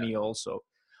struggle for Yeah. me also.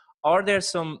 Are there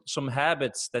some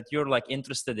habits that you're like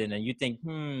interested in and you think,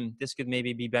 this could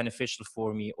maybe be beneficial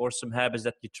for me, or some habits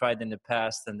that you tried in the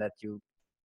past and that you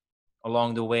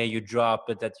along the way you drop,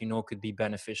 but that you know could be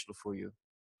beneficial for you?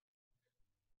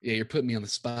 Yeah, you're putting me on the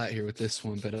spot here with this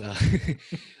one, but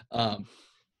um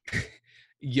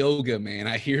yoga, man.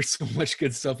 I hear so much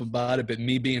good stuff about it, but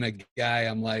me being a guy,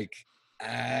 I'm like,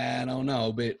 I don't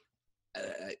know, but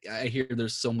I hear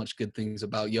there's so much good things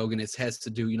about yoga, and it has to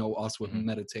do, you know, also with Mhm.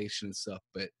 meditation and stuff.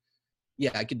 But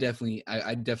yeah, I could definitely,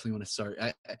 I definitely want to start.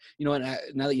 You know what?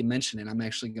 Now that you mention it, I'm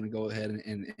actually going to go ahead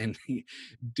and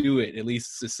do it, at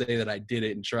least to say that I did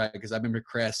it and try it, because I've been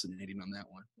procrastinating on that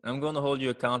one. I'm going to hold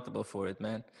you accountable for it,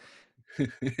 man.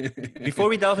 Before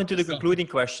we delve into the So, concluding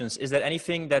questions, is there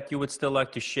anything that you would still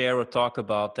like to share or talk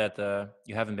about that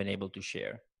you haven't been able to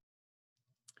share?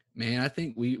 man, I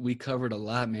think we covered a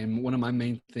lot, man. One of my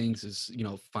main things is, you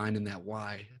know, finding that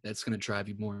why that's going to drive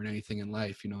you more than anything in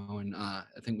life, you know, and I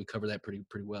think we covered that pretty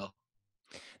well.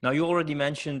 Now, you already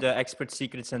mentioned Expert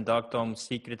Secrets and Dog-Tom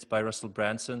Secrets by Russell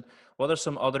Branson. What are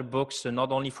some other books,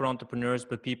 not only for entrepreneurs,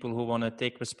 but people who want to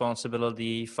take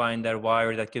responsibility, find their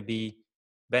wire, that could be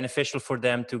beneficial for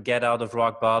them to get out of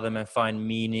rock bottom and find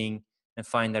meaning and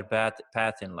find their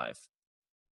path in life?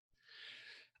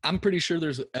 I'm pretty sure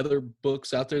there's other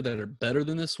books out there that are better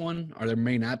than this one, or there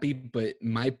may not be, but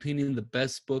in my opinion, the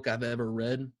best book I've ever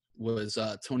read was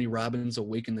Tony Robbins'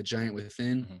 Awaken the Giant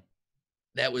Within. Mhm.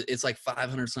 It's like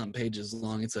 500 something pages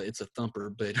long. It's a thumper,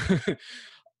 but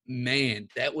man,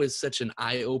 that was such an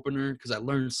eye opener because I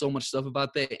learned so much stuff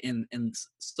about that, and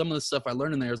some of the stuff I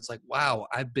learned in there, it's like, wow,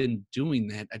 I've been doing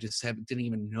that. I just didn't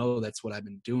even know that's what I've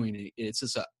been doing. It's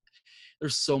just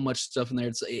there's so much stuff in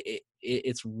there.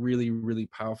 It's really, really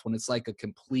powerful, and it's like a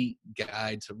complete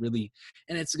guide to really,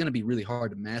 and it's going to be really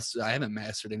hard to master. I haven't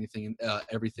mastered everything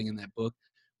in that book,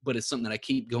 but it's something that I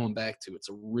keep going back to. It's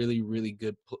a really, really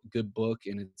good book,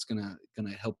 and it's gonna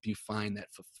help you find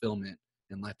that fulfillment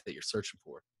in life that you're searching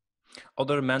for.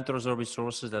 Other mentors or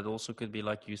resources that also could be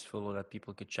like useful or that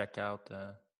people could check out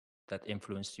that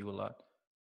influenced you a lot?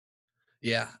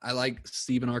 Yeah, I like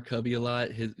Stephen R. Covey a lot.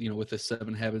 His, you know, with the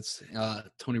 7 Habits.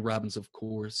 Tony Robbins, of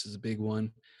course, is a big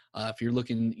one. If you're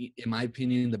looking, in my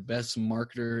opinion, the best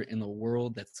marketer in the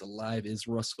world that's alive is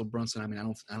Russell Brunson. I mean,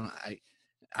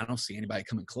 I don't see anybody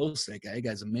coming close to that guy. That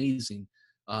guy's amazing.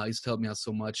 He's helped me out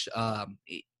so much.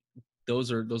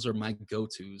 Those are my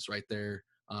go-tos right there.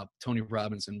 Tony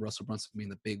Robbins and Russell Brunson being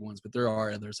the big ones, but there are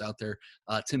others out there.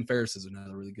 Tim Ferriss is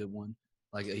another really good one.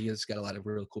 Like he has got a lot of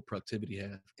real cool productivity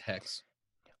hacks.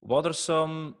 What are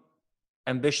some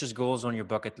ambitious goals on your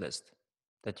bucket list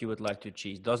that you would like to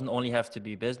achieve? Doesn't only have to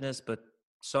be business, but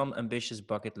some ambitious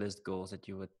bucket list goals that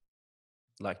you would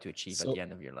like to achieve at So the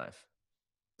end of your life.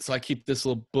 so I keep this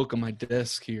little book on my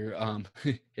desk here.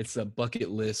 It's a bucket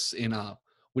list in what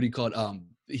do you call it?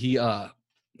 He hold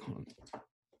on.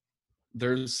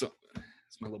 It's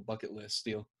my little bucket list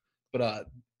deal. But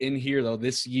in here though,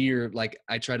 this year, like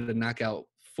I try to knock out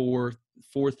four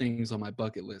things on my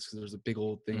bucket list because there's a big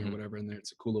old thing or Mhm. whatever in there.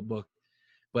 It's a cool little book,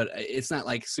 but it's not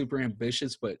like super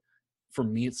ambitious. But for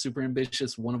me, it's super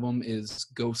ambitious. One of them is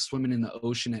go swimming in the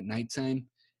ocean at nighttime.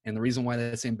 And the reason why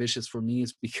that's ambitious for me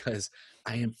is because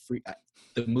I am free.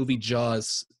 The movie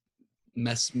Jaws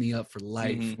messed me up for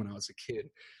life Mhm. when I was a kid.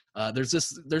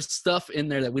 There's stuff in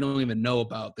there that we don't even know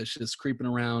about that's just creeping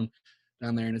around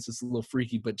down there, and it's just a little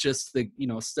freaky. But just the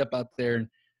step out there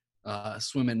and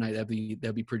swim at night,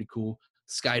 that'd be pretty cool.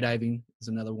 Skydiving is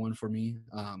another one for me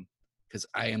because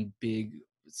I am big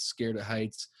scared of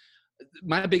heights.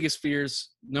 My biggest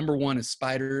fears, number one, is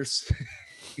spiders.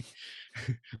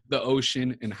 The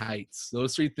ocean and heights.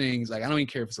 Those three things, like I don't even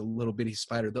care if it's a little bitty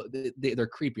spider. They're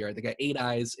creepy, right? They got 8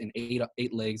 eyes and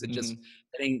eight legs. Mhm.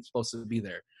 It ain't supposed to be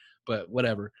there, but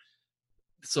whatever.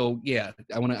 So yeah,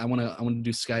 I wanna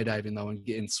do skydiving though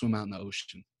and swim out in the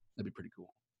ocean. That'd be pretty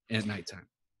cool. And at nighttime.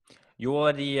 You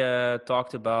already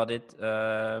talked about it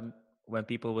when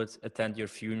people would attend your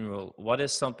funeral. What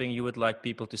is something you would like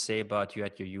people to say about you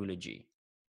at your eulogy?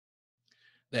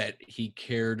 That he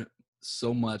cared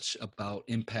so much about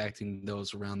impacting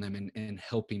those around them and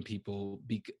helping people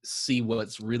see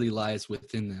what's really lies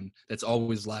within them, that's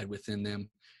always lied within them,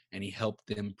 and he helped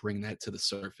them bring that to the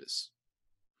surface.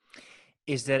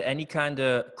 Is there any kind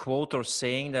of quote or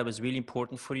saying that was really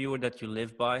important for you or that you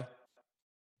live by?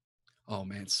 Oh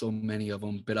man, so many of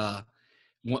them. But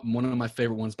one of my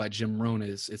favorite ones by Jim Rohn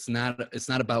is it's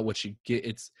not about what you get.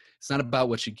 It's not about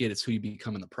what you get. It's who you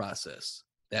become in the process.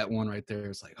 That one right there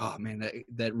is like, oh man,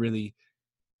 that really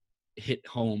hit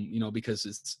home,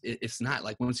 because it's not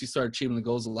like once you start achieving the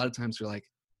goals, a lot of times you're like,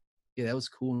 yeah, that was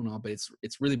cool and all, but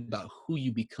it's really about who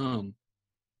you become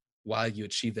while you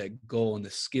achieve that goal, and the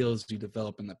skills you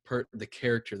develop and the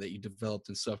character that you developed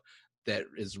and stuff. That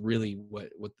is really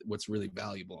what's really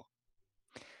valuable.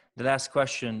 The last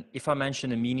question, if I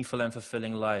mention a meaningful and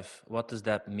fulfilling life, what does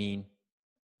that mean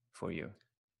for you?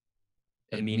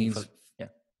 It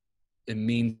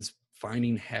means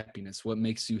finding happiness. What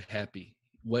makes you happy?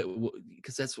 What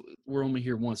because we're only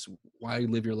here once. Why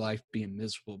live your life being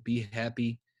miserable? Be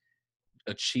happy,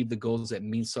 achieve the goals that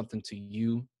mean something to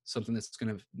you, something that's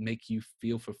going to make you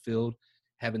feel fulfilled,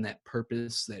 having that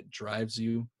purpose that drives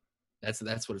you. That's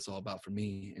what it's all about for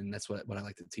me, and that's what I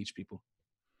like to teach people.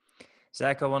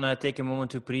 Zach, I want to take a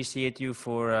moment to appreciate you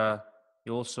for,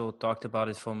 you also talked about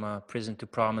it from prison to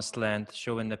promised land,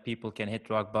 showing that people can hit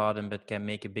rock bottom, but can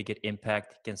make a bigger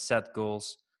impact, can set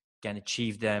goals, can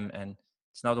achieve them. And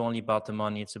it's not only about the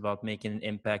money, it's about making an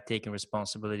impact, taking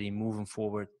responsibility, moving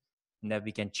forward, and that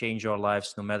we can change our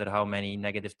lives no matter how many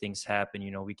negative things happen.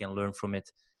 We can learn from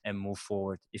it and move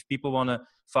forward. If people want to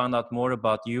find out more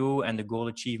about you and the goal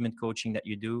achievement coaching that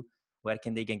you do, where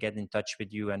can they get in touch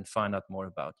with you and find out more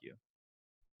about you?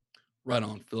 Right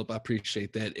on, Philip. I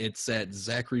appreciate that. It's at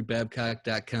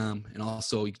ZacharyBabcock.com. And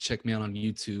also you can check me out on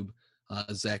YouTube,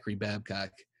 Zachary Babcock.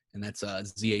 And that's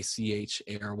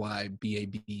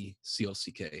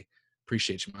ZacharyBabcock.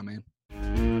 Appreciate you, my man.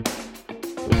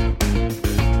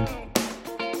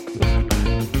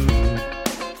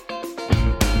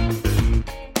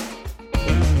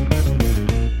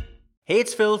 Hey,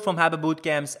 it's Phil from Habit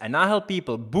Bootcamps, and I help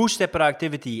people boost their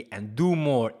productivity and do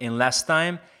more in less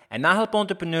time. And I help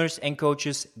entrepreneurs and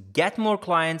coaches get more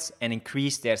clients and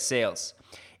increase their sales.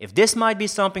 If this might be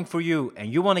something for you and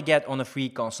you want to get on a free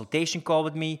consultation call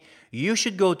with me, you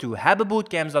should go to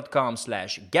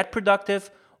habitbootcamps.com/getproductive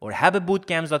or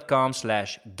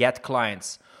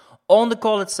habitbootcamps.com/getclients. On the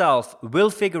call itself, we'll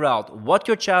figure out what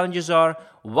your challenges are,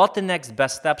 what the next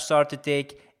best steps are to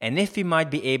take, and if we might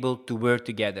be able to work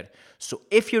together. So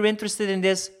if you're interested in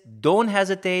this, don't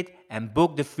hesitate and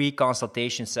book the free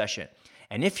consultation session.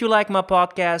 And if you like my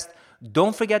podcast,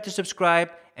 don't forget to subscribe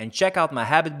and check out my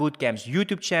Habit Bootcamps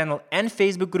YouTube channel and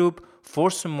Facebook group for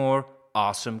some more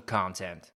awesome content.